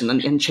cheeses in Britain,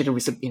 and cheddar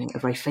is a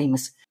very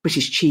famous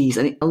British cheese,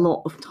 and a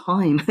lot of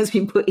time has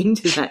been put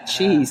into that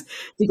cheese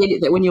to get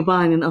it there when you're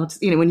buying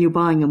when you're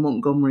buying a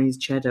Montgomery's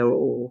cheddar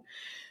or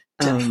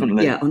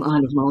definitely an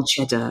Isle of Mull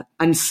cheddar,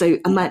 and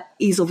that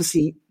is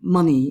obviously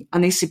money.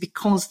 And they say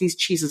because these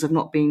cheeses have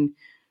not been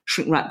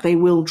shrink wrapped, they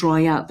will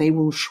dry out, they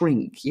will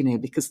shrink,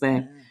 because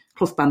they're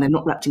cloth bound, they're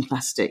not wrapped in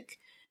plastic.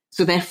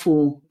 So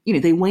therefore,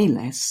 they weigh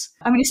less.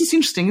 I mean, it's just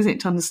interesting, isn't it,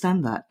 to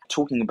understand that.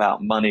 Talking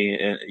about money,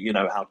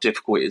 how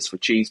difficult it is for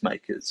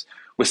cheesemakers,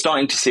 we're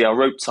starting to see, I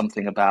wrote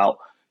something about,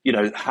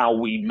 how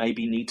we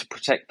maybe need to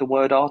protect the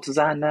word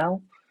artisan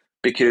now,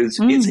 because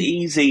it's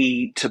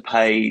easy to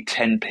pay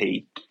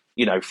 10p,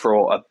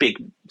 for a big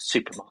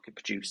supermarket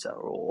producer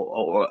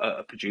or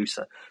a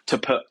producer to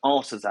put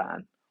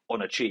artisan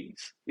on a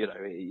cheese.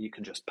 You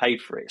can just pay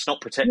for it. It's not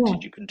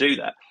protected. You can do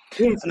that.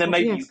 Yes, and then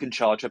maybe you can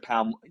charge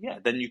 £1. Yeah,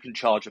 then you can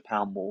charge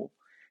 £1 more.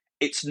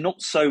 It's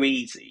not so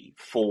easy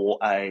for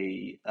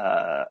a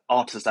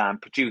artisan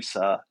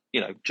producer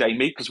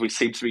Jamie, because we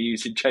seem to be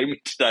using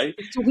Jamie today,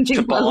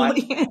 to buy.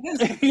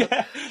 Yes.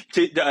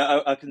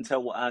 Yeah, I can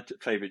tell what our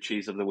favourite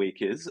cheese of the week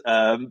is.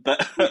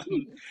 But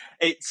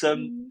it's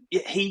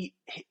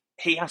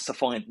he has to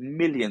find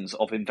millions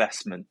of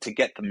investment to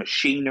get the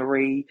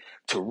machinery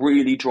to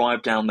really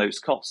drive down those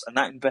costs, and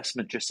that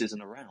investment just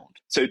isn't around.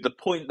 So the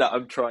point that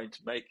I'm trying to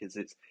make is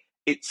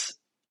it's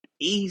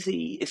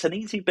easy. It's an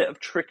easy bit of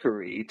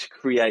trickery to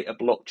create a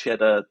block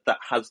cheddar that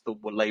has the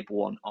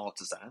label on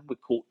artisan.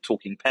 We're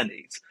talking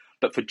pennies,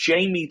 but for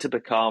Jamie to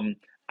become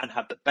and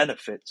have the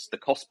benefits, the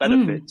cost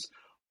benefits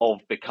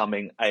of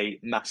becoming a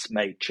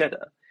mass-made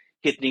cheddar,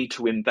 he'd need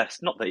to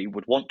invest, not that he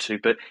would want to,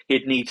 but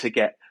he'd need to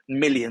get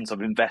millions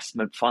of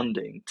investment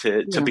funding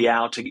to be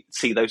able to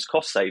see those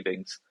cost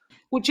savings.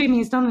 What Jamie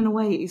has done in a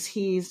way is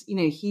he's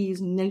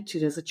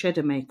noted as a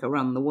cheddar maker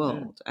around the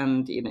world,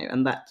 and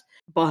and that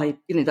by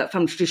that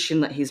family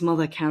tradition that his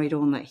mother carried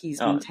on, that he's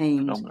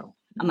maintained, phenomenal.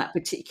 And that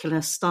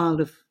particular style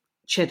of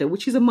cheddar,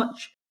 which is very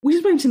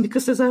interesting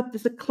because there's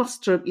a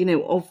cluster of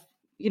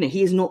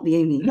he is not the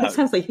only. No. It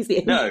sounds like he's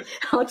the only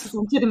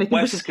artisan cheddar maker.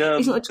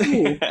 He's not at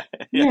all.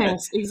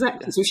 Yes,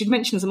 exactly. Yeah. So we should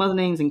mention some other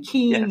names and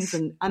Keynes,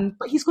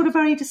 but he's got a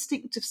very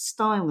distinctive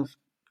style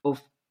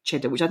of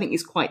cheddar, which I think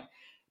is quite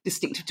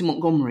distinctive to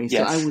Montgomery.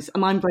 So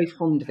I'm very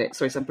fond of it.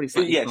 Sorry, so I'm pretty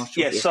slightly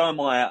partial. Yes, so am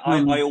I.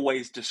 I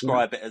always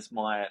describe it as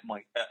my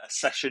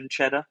session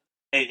cheddar.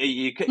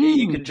 You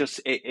can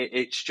just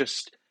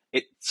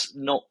it's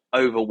not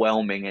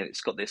overwhelming, and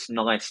it's got this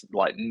nice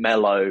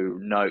mellow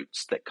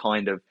notes that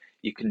kind of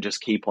you can just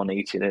keep on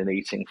eating and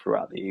eating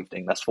throughout the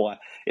evening. That's why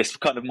it's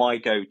kind of my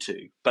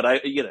go-to.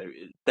 But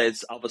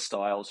there's other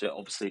styles.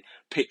 Obviously,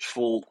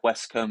 Pitchfork,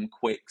 Westcombe,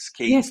 Quicks,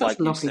 Keats, like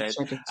you said.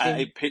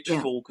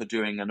 Pitchfork are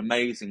doing an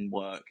amazing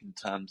work in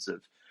terms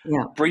of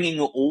bringing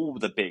all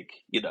the big,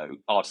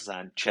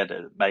 artisan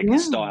cheddar maker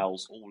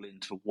styles all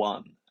into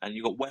one. And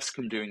you've got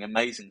Westcombe doing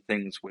amazing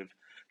things with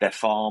their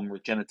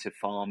regenerative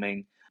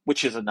farming,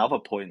 which is another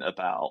point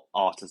about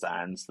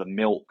artisans, the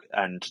milk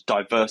and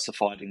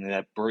diversifying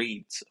their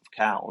breeds of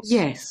cows.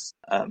 Yes.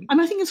 And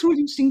I think it's a really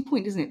interesting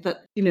point, isn't it?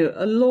 That,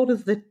 a lot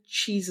of the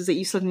cheeses that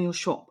you sell in your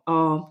shop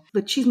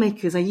the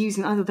cheesemakers are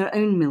using either their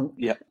own milk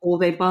or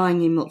they're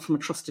buying in milk from a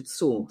trusted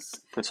source.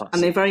 Precisely.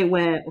 And they're very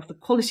aware of the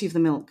quality of the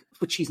milk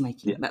for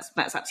cheesemaking. Yeah. That's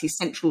absolutely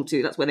central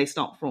to, that's where they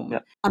start from.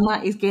 Yeah. And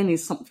that, again,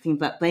 is something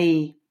that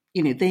they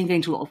go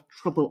into a lot of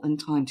trouble and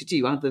time to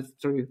do, either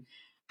through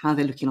how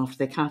they're looking after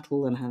their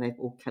cattle and how they're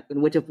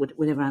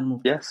whatever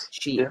animal,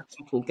 sheep,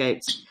 cattle,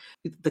 goats,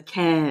 the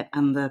care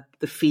and the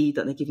feed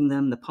that they're giving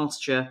them, the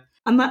pasture,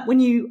 and that when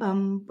you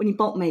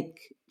bulk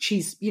make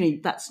cheese,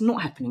 that's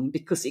not happening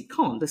because it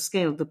can't. The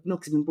scale, the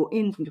milk has been brought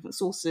in from different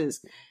sources,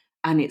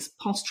 and it's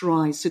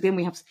pasteurized. So then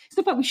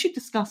we should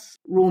discuss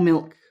raw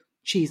milk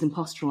cheese and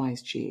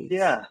pasteurized cheese,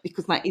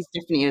 because that is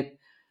definitely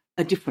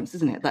a difference,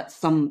 isn't it? That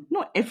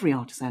not every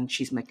artisan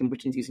cheesemaker in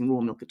Britain is using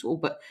raw milk at all,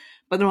 but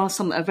there are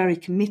some that are very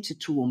committed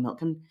to raw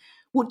milk. And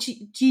what do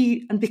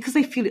you and because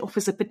they feel it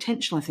offers a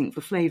potential, I think,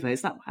 for flavour.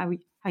 Is that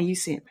how you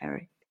see it,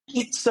 Perry?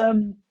 It's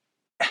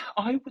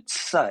I would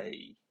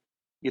say,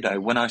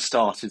 when I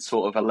started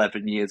sort of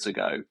 11 years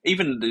ago,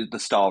 even the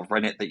style of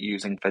rennet that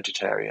using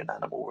vegetarian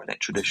animal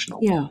rennet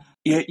traditional,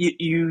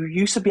 you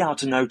used to be able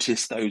to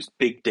notice those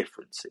big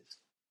differences.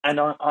 And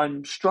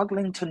I'm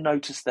struggling to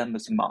notice them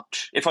as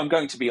much, if I'm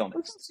going to be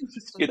honest.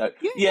 It's the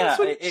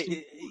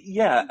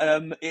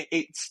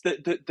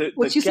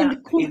you're saying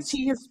gap the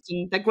quality is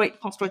they're great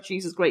pasteurized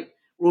cheeses, great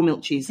raw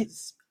milk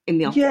cheeses in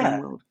the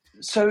artisan world.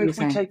 So if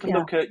we take a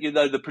look at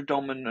the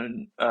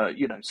predominant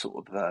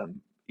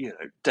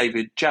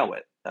David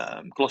Jowett,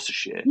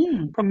 Gloucestershire,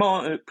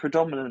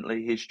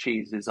 predominantly his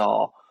cheeses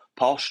are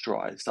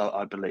pasteurized,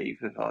 I believe,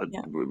 if I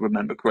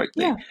remember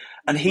correctly,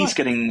 and he's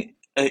getting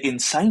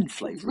insane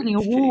flavour. Winning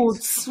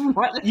awards,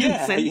 right?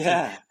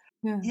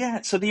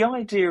 Yeah. So the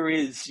idea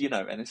is,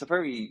 and it's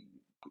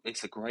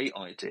a great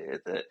idea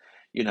that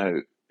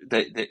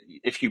that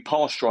if you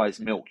pasteurize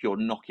milk, you're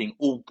knocking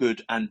all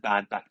good and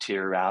bad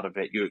bacteria out of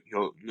it.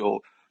 You're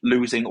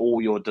losing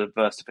all your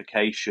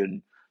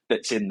diversification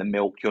that's in the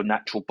milk, your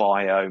natural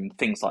biome,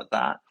 things like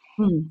that.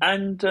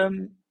 And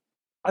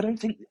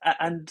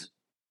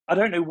I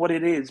don't know what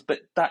it is, but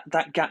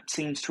that gap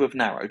seems to have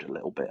narrowed a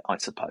little bit, I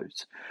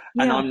suppose.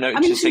 Yeah. And I'm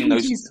noticing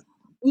those.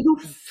 It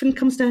often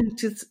comes down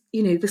to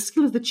the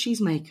skill of the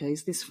cheesemaker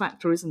is this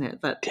factor, isn't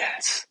it? That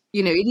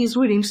it is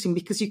really interesting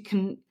because you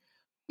can,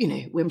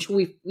 I'm sure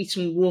we've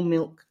eaten raw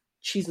milk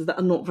cheeses that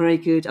are not very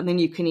good, and then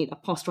you can eat a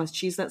pasteurized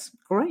cheese that's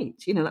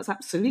great. That's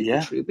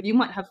absolutely true. But you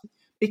might have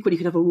equally, you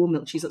could have a raw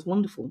milk cheese that's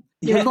wonderful.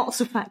 There are lots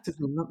of factors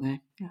in, aren't there?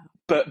 Yeah.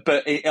 But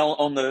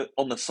on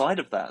the side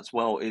of that as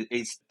well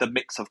is the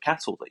mix of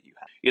cattle that you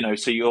have.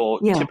 So you're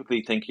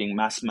typically thinking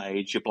mass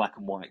made, your black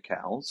and white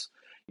cows.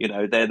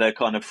 They're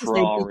kind of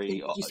Ferrari. They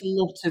produce a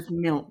lot of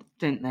milk,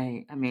 don't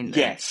they? I mean,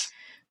 that's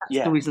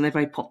the reason they're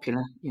very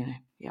popular.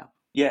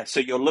 Yeah. So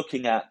you're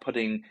looking at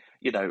putting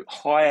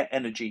higher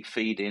energy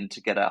feed in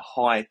to get a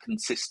high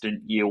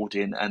consistent yield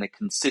in and a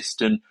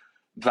consistent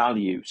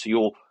value. So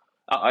you're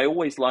I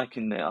always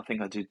liken it, I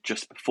think I did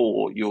just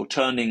before, you're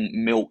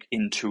turning milk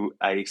into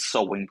a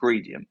sole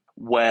ingredient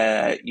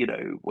where,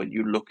 when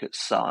you look at,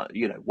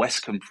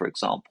 Westcombe, for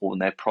example,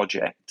 and their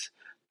project,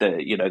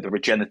 the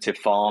regenerative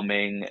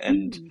farming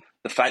and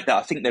the fact that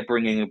I think they're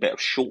bringing a bit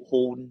of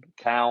shorthorn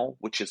cow,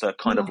 which is a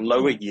kind of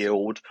lower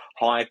yield,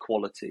 higher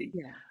quality,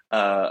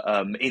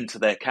 into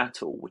their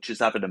cattle, which is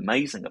having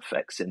amazing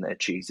effects in their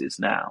cheeses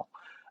now.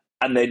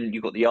 And then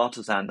you've got the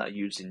artisan that I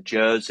use in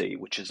Jersey,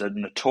 which is a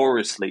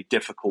notoriously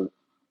difficult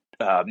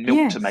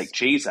milk to make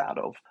cheese out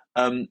of.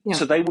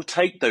 So they will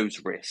take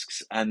those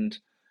risks, and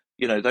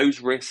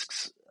those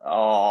risks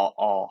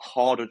are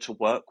harder to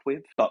work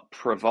with, but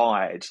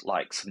provide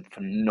like some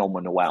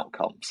phenomenal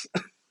outcomes.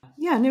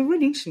 Yeah, no,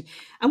 really interesting.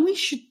 And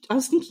I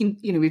was thinking,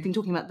 we've been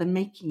talking about the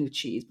making of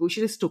cheese, but we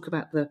should just talk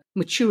about the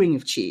maturing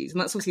of cheese.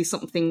 And that's obviously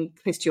something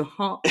close to your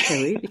heart,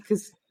 Terry,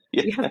 because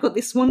you have got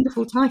this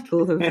wonderful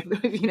title of,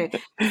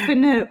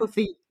 Affineur of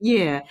the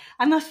Year.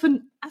 And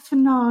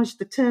affinage,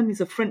 the term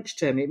is a French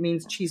term. It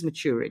means cheese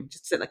maturing.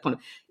 Just to say that kind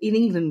of, in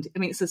England, I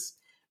mean,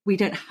 we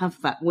don't have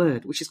that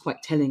word, which is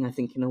quite telling, I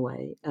think, in a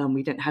way.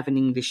 We don't have an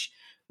English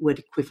word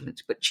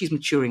equivalent, but cheese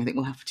maturing, I think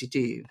we'll have to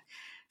do.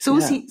 So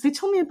obviously, so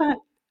tell me about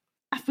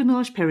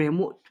affinage, Perry, and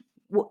what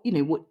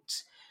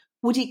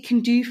it can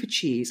do for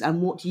cheese,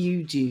 and what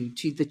you do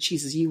to the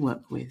cheeses you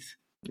work with.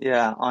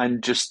 Yeah,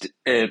 I'm just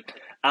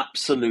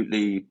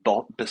absolutely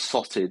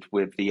besotted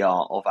with the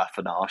art of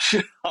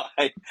affinage.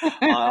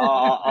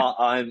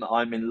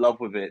 I'm in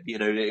love with it.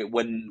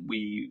 When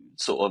we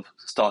sort of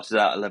started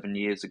out 11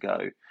 years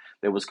ago,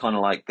 there was kind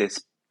of like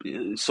this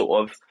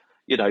sort of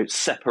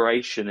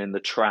separation in the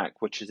track,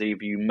 which is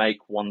either you make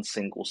one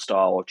single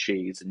style of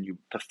cheese and you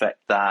perfect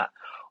that,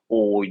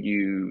 or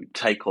you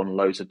take on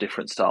loads of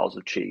different styles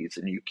of cheese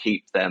and you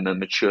keep them and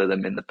mature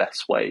them in the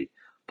best way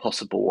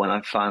possible. And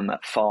I found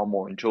that far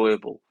more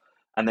enjoyable.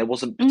 And there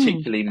wasn't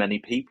particularly many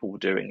people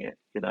doing it,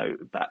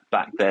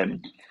 back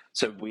then.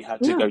 So we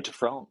had to go to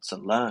France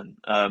and learn.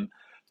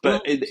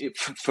 But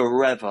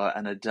forever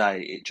and a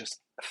day, it just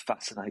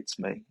fascinates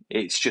me.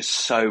 It's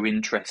just so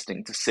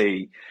interesting to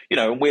see,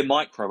 and we're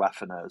micro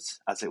affineurs,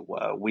 as it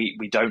were.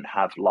 We don't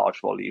have large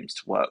volumes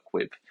to work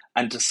with.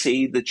 And to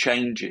see the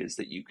changes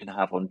that you can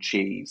have on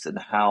cheese and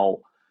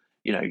how,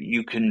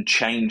 you can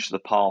change the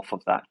path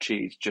of that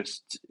cheese,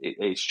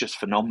 it's just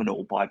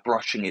phenomenal by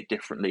brushing it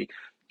differently,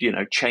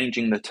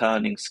 changing the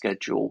turning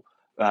schedule.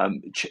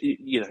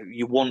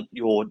 You want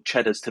your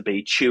cheddars to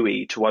be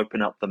chewy, to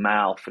open up the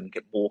mouth and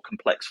get more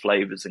complex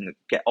flavors and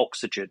get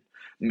oxygen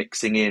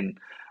mixing in.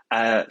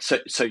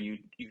 So you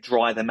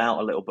dry them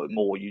out a little bit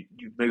more. You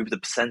move the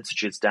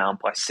percentages down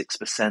by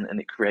 6%,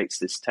 and it creates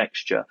this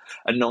texture.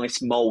 A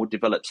nice mold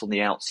develops on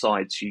the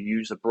outside, so you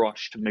use a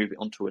brush to move it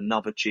onto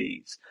another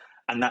cheese,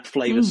 and that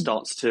flavor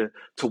starts to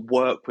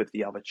work with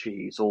the other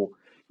cheese. Or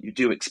you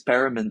do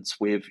experiments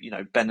with,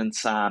 Ben and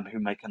Sam, who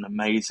make an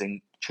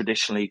amazing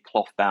traditionally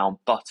cloth-bound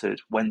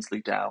buttered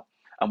Wensleydale,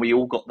 and we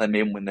all got them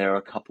in when they were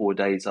a couple of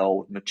days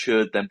old,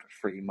 matured them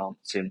for 3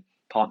 months in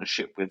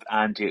partnership with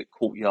Andy at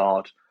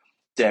Courtyard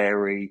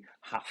Dairy.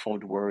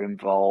 Halford were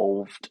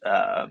involved,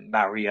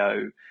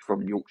 Mario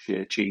from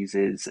Yorkshire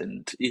Cheeses,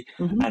 and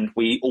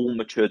we all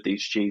matured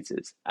these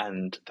cheeses.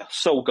 And the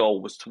sole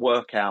goal was to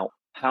work out,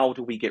 how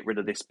do we get rid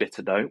of this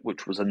bitter note,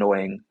 which was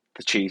annoying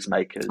the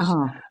cheesemakers,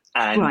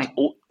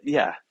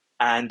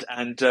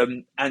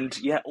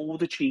 all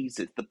the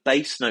cheeses, the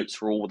base notes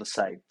were all the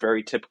same,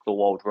 very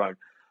typical Old Rhone,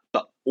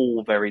 but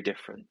all very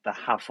different. The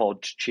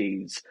Halford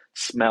cheese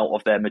smell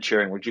of their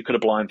maturing, which you could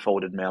have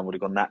blindfolded me, I would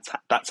have gone,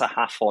 that's a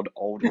Halford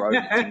Old Rhone.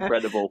 It's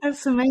incredible.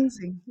 That's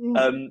amazing.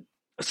 Yeah.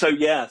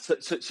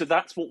 So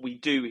that's what we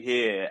do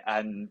here,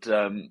 and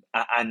the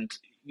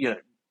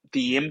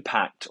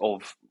impact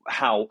of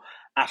how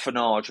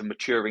affinage and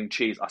maturing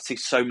cheese. I see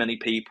so many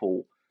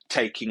people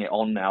taking it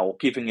on now, or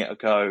giving it a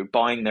go,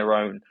 buying their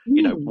own,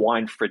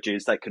 wine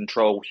fridges that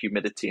control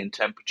humidity and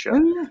temperature,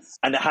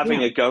 and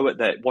having a go at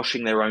that,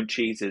 washing their own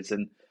cheeses.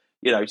 And,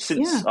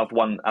 since I've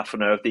won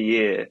Affineur of the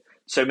Year,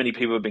 so many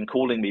people have been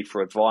calling me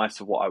for advice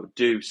of what I would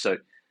do. So,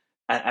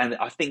 and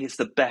I think it's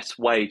the best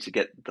way to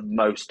get the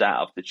most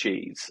out of the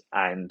cheese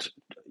and,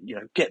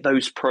 get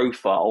those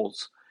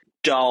profiles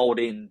dialed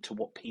into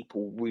what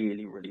people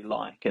really, really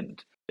like.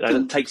 And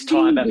it takes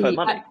time, effort,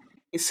 money.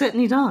 It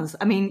certainly does.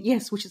 I mean,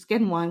 yes, which is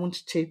again why I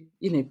wanted to,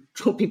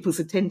 draw people's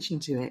attention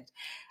to it.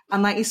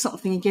 And that is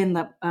something, again,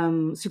 that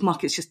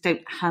supermarkets just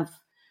don't have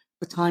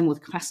the time or the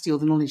capacity or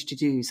the knowledge to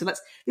do. So this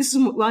is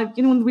why, one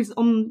of the reasons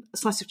on A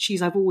Slice of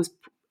Cheese, I've always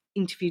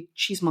interviewed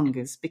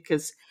cheesemongers,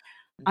 because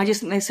I just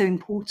think they're so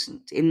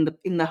important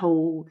in the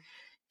whole,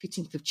 if you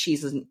think of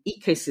cheese as an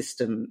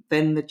ecosystem,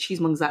 then the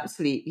cheesemongers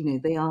absolutely,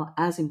 they are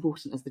as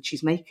important as the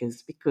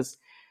cheesemakers, because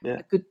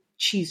a good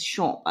cheese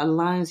shop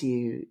allows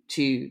you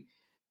to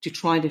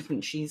try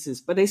different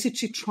cheeses, but also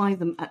to try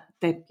them at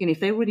their, if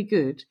they're really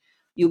good,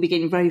 you'll be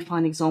getting very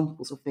fine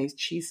examples of those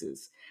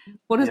cheeses.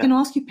 What I was going to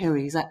ask you,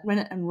 Perry, is that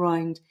Rennet and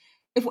Rind,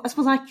 I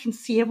suppose I can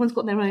see everyone's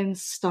got their own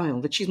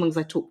style, the cheesemongers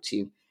I talk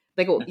to,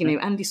 They got,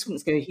 Andy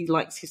Swinscoe, he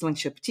likes his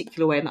lunch a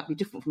particular way, and that'd be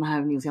different from how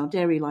Neil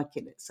Dairy like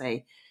it, let's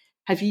say.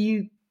 Have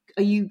you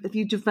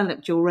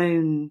developed your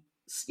own,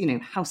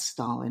 house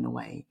style in a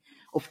way?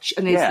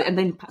 And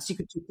then perhaps you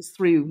could talk us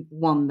through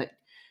one that,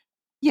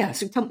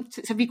 so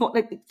have you got,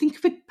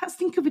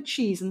 think of a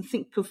cheese and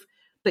think of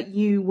that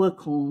you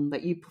work on,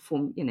 that you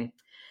perform,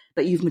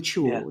 that you've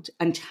matured,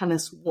 and tell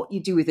us what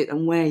you do with it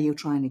and where you're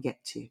trying to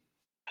get to.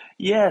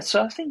 Yeah,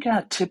 so I think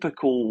our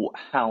typical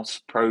house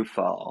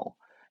profile,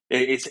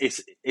 it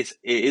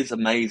is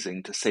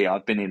amazing to see.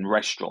 I've been in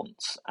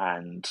restaurants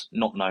and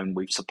not known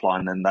we've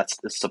supplied them.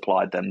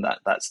 Supplied them.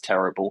 That's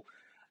terrible.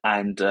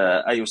 And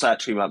it was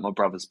actually like my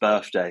brother's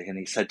birthday, and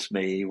he said to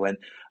me, he went,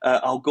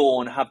 "I'll go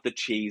on, have the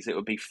cheese. It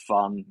would be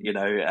fun,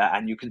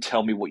 and you can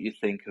tell me what you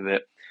think of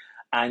it."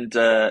 And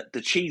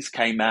the cheese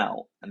came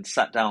out and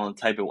sat down on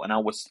the table, and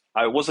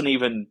I wasn't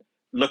even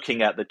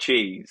looking at the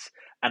cheese,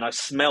 and I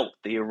smelt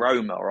the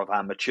aroma of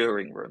our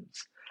maturing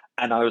rooms.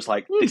 And I was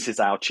like, this is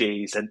our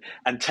cheese.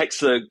 And text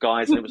the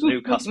guys, and it was a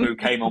new customer who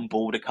came on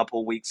board a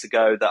couple of weeks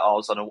ago that I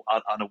was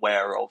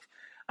unaware of.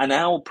 And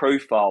our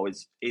profile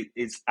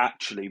is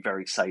actually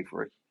very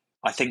savoury.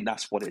 I think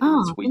that's what it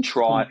is. We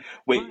try.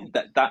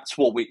 That's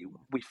what we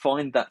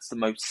find. That's the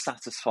most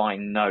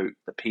satisfying note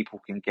that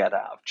people can get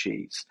out of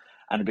cheese,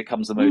 and it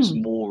becomes the most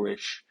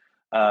Moorish.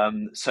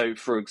 So,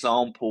 for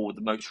example,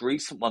 the most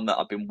recent one that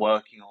I've been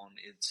working on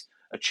is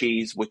a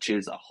cheese which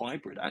is a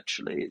hybrid.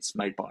 Actually, it's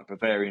made by a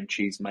Bavarian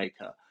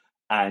cheesemaker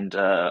and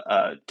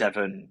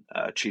Devon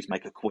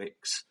cheesemaker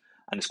Quicks,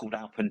 and it's called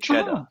Alpen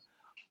Cheddar.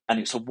 And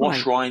it's a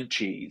wash rind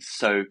cheese.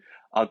 So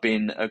I've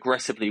been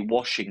aggressively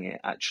washing it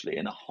actually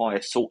in a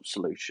higher salt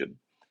solution,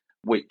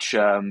 which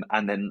so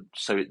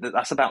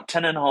that's about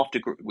 10.5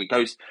 degrees. It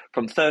goes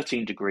from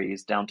 13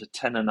 degrees down to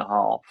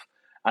 10.5,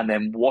 and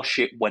then wash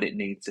it when it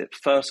needs it.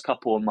 First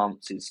couple of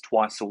months is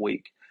twice a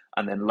week,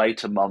 and then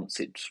later months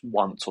it's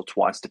once or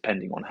twice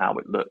depending on how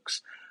it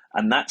looks.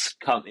 And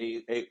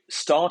it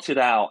started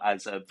out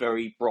as a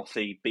very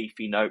brothy,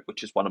 beefy note,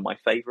 which is one of my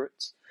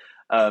favorites.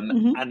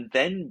 And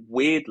then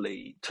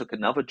weirdly took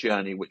another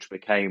journey, which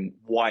became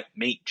white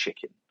meat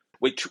chicken,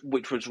 which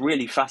was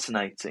really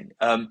fascinating.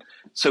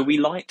 So we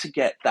like to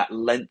get that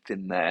length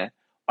in there.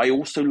 I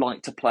also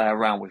like to play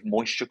around with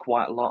moisture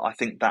quite a lot. I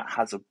think that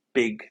has a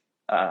big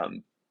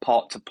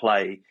part to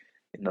play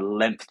in the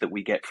length that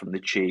we get from the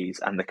cheese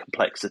and the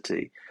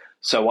complexity.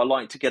 So I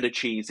like to get a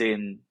cheese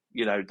in,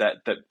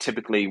 that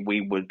typically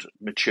we would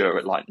mature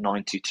at like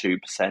 92%,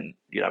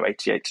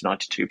 88 to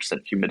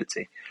 92%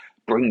 humidity.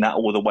 Bring that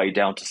all the way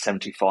down to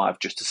 75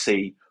 just to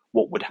see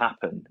what would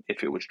happen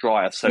if it was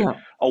drier. So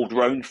Old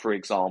Roan, for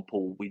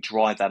example, we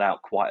dry that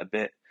out quite a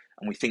bit,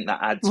 and we think that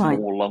adds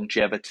more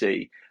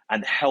longevity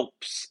and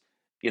helps.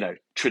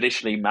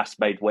 Traditionally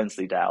mass-made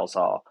Wensleydales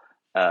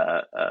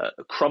are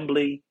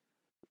crumbly,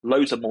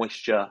 loads of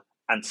moisture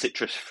and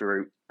citrus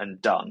fruit,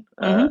 and done.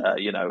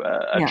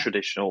 A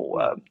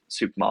traditional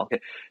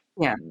supermarket.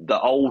 Yeah. The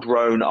Old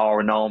Roan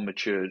R&R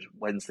matured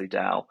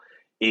Wensleydale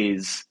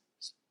is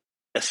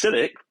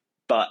acidic,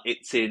 but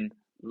it's in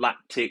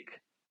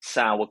lactic,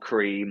 sour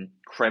cream,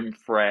 creme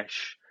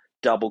fraiche,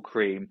 double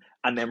cream,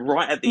 and then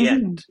right at the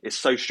end, it's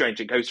so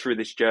strange. It goes through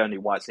this journey.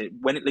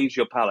 When it leaves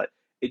your palate,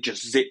 it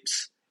just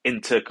zips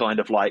into kind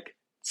of like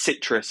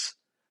citrus,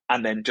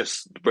 and then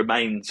just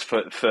remains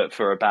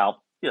for about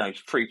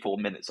 3-4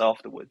 minutes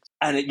afterwards.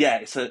 And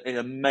it's an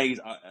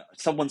amazing.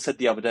 Someone said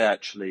the other day,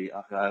 actually,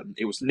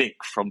 it was Nick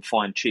from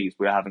Fine Cheese.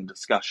 We were having a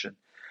discussion,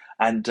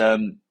 and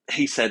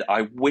he said,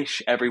 "I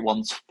wish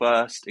everyone's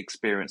first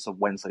experience of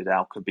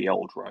Wensleydale could be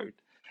Old Road."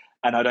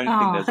 And I don't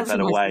think there's a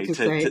better way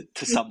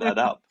to sum that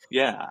up.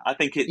 Yeah, I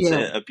think it's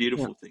a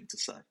beautiful thing to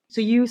say.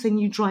 So you were saying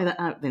you dry that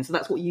out then. So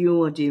that's what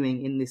you're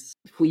doing in this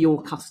for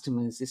your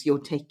customers, is you're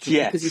taking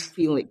because you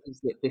feel it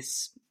gives it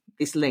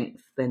this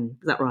length then.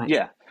 Is that right?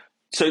 Yeah.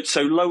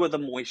 So lower the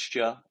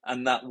moisture,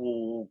 and that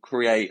will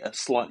create a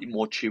slightly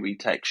more chewy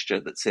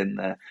texture that's in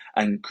there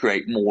and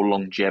create more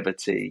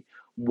longevity.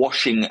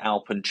 Washing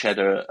Alpen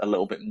cheddar a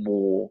little bit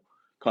more,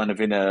 kind of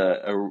in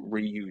a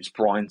reused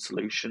brine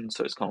solution,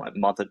 so it's kind of like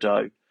mother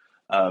dough,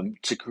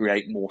 to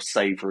create more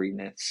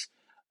savouriness.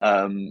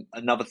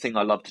 Another thing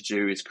I love to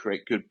do is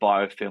create good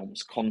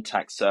biofilms,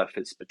 contact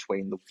surface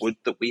between the wood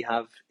that we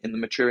have in the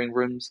maturing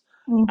rooms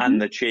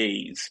and the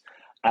cheese,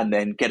 and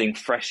then getting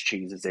fresh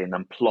cheeses in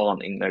and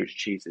planting those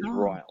cheeses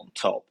right on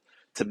top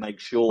to make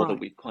sure that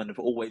we've kind of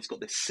always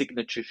got this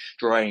signature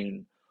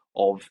strain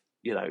of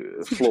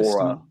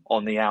flora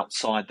on the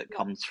outside that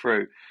comes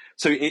through.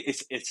 So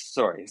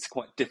it's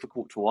quite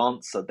difficult to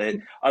answer.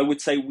 I would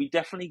say we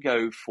definitely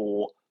go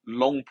for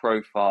long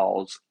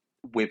profiles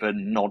with a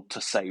nod to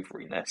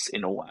savouriness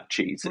in all our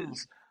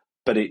cheeses,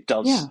 but it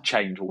does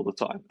change all the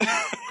time.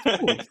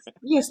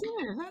 Yes,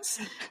 no,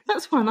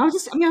 that's fine. I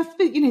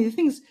think the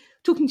things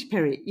talking to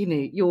Perry,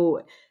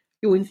 your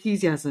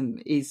enthusiasm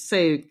is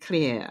so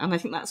clear, and I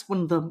think that's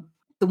one of the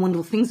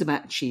wonderful things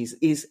about cheese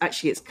is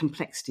actually its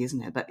complexity,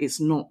 isn't it? That it's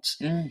not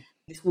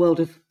this world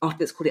of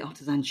let's call it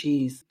artisan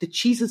cheese. The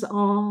cheeses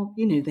are,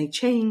 they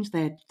change,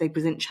 they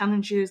present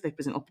challenges, they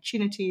present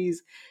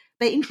opportunities,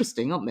 they're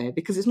interesting, aren't they?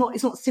 Because it's not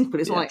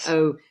simple. It's not like,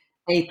 oh,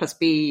 A plus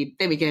B,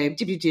 there we go,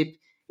 dib.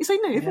 It's like,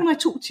 no, everyone I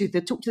talk to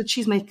the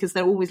cheesemakers,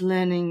 they're always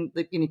learning.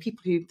 The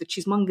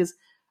cheesemongers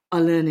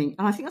are learning,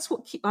 and I think that's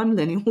what I'm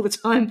learning all the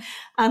time,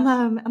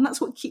 and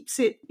that's what keeps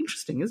it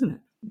interesting, isn't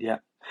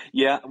it?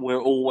 Yeah,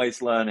 we're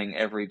always learning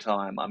every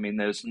time. I mean,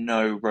 there's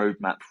no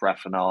roadmap for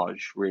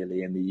raffinage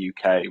really in the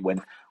UK.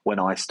 When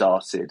I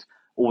started,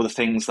 all the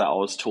things that I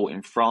was taught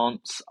in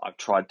France, I've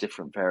tried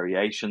different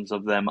variations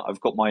of them.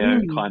 I've got my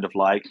own kind of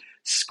like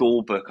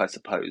school book, I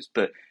suppose.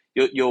 But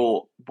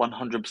you're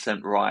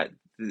 100% right.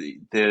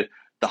 The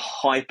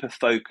hyper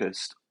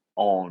focused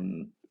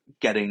on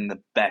getting the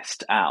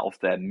best out of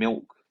their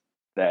milk,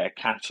 their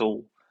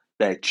cattle,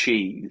 their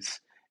cheese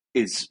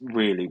is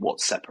really what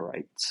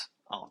separates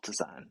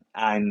artisan.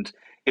 And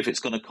if it's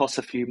going to cost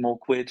a few more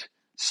quid,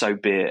 so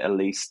be it. At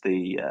least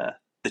the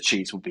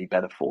cheese will be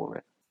better for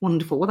it.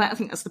 Wonderful. Well, I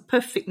think that's the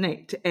perfect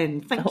note to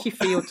end. Thank you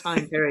for your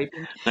time, Perry.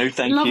 No,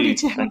 thank Lovely you.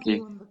 to have Thank you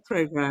you on the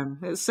programme.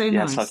 It's so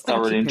nice. Yes, I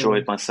thoroughly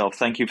enjoyed myself.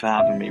 Thank you for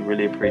having me.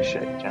 Really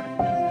appreciate it,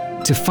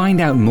 Jenny. To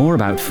find out more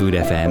about Food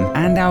FM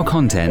and our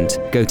content,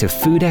 go to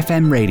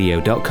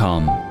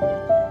foodfmradio.com.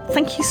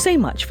 Thank you so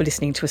much for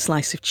listening to A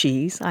Slice of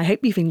Cheese. I hope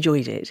you've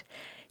enjoyed it.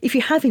 If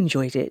you have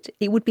enjoyed it,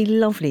 it would be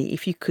lovely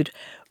if you could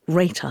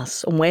rate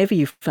us on wherever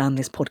you've found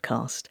this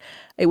podcast.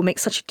 It will make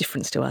such a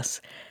difference to us.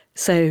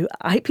 So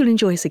I hope you'll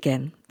enjoy us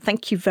again.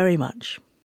 Thank you very much.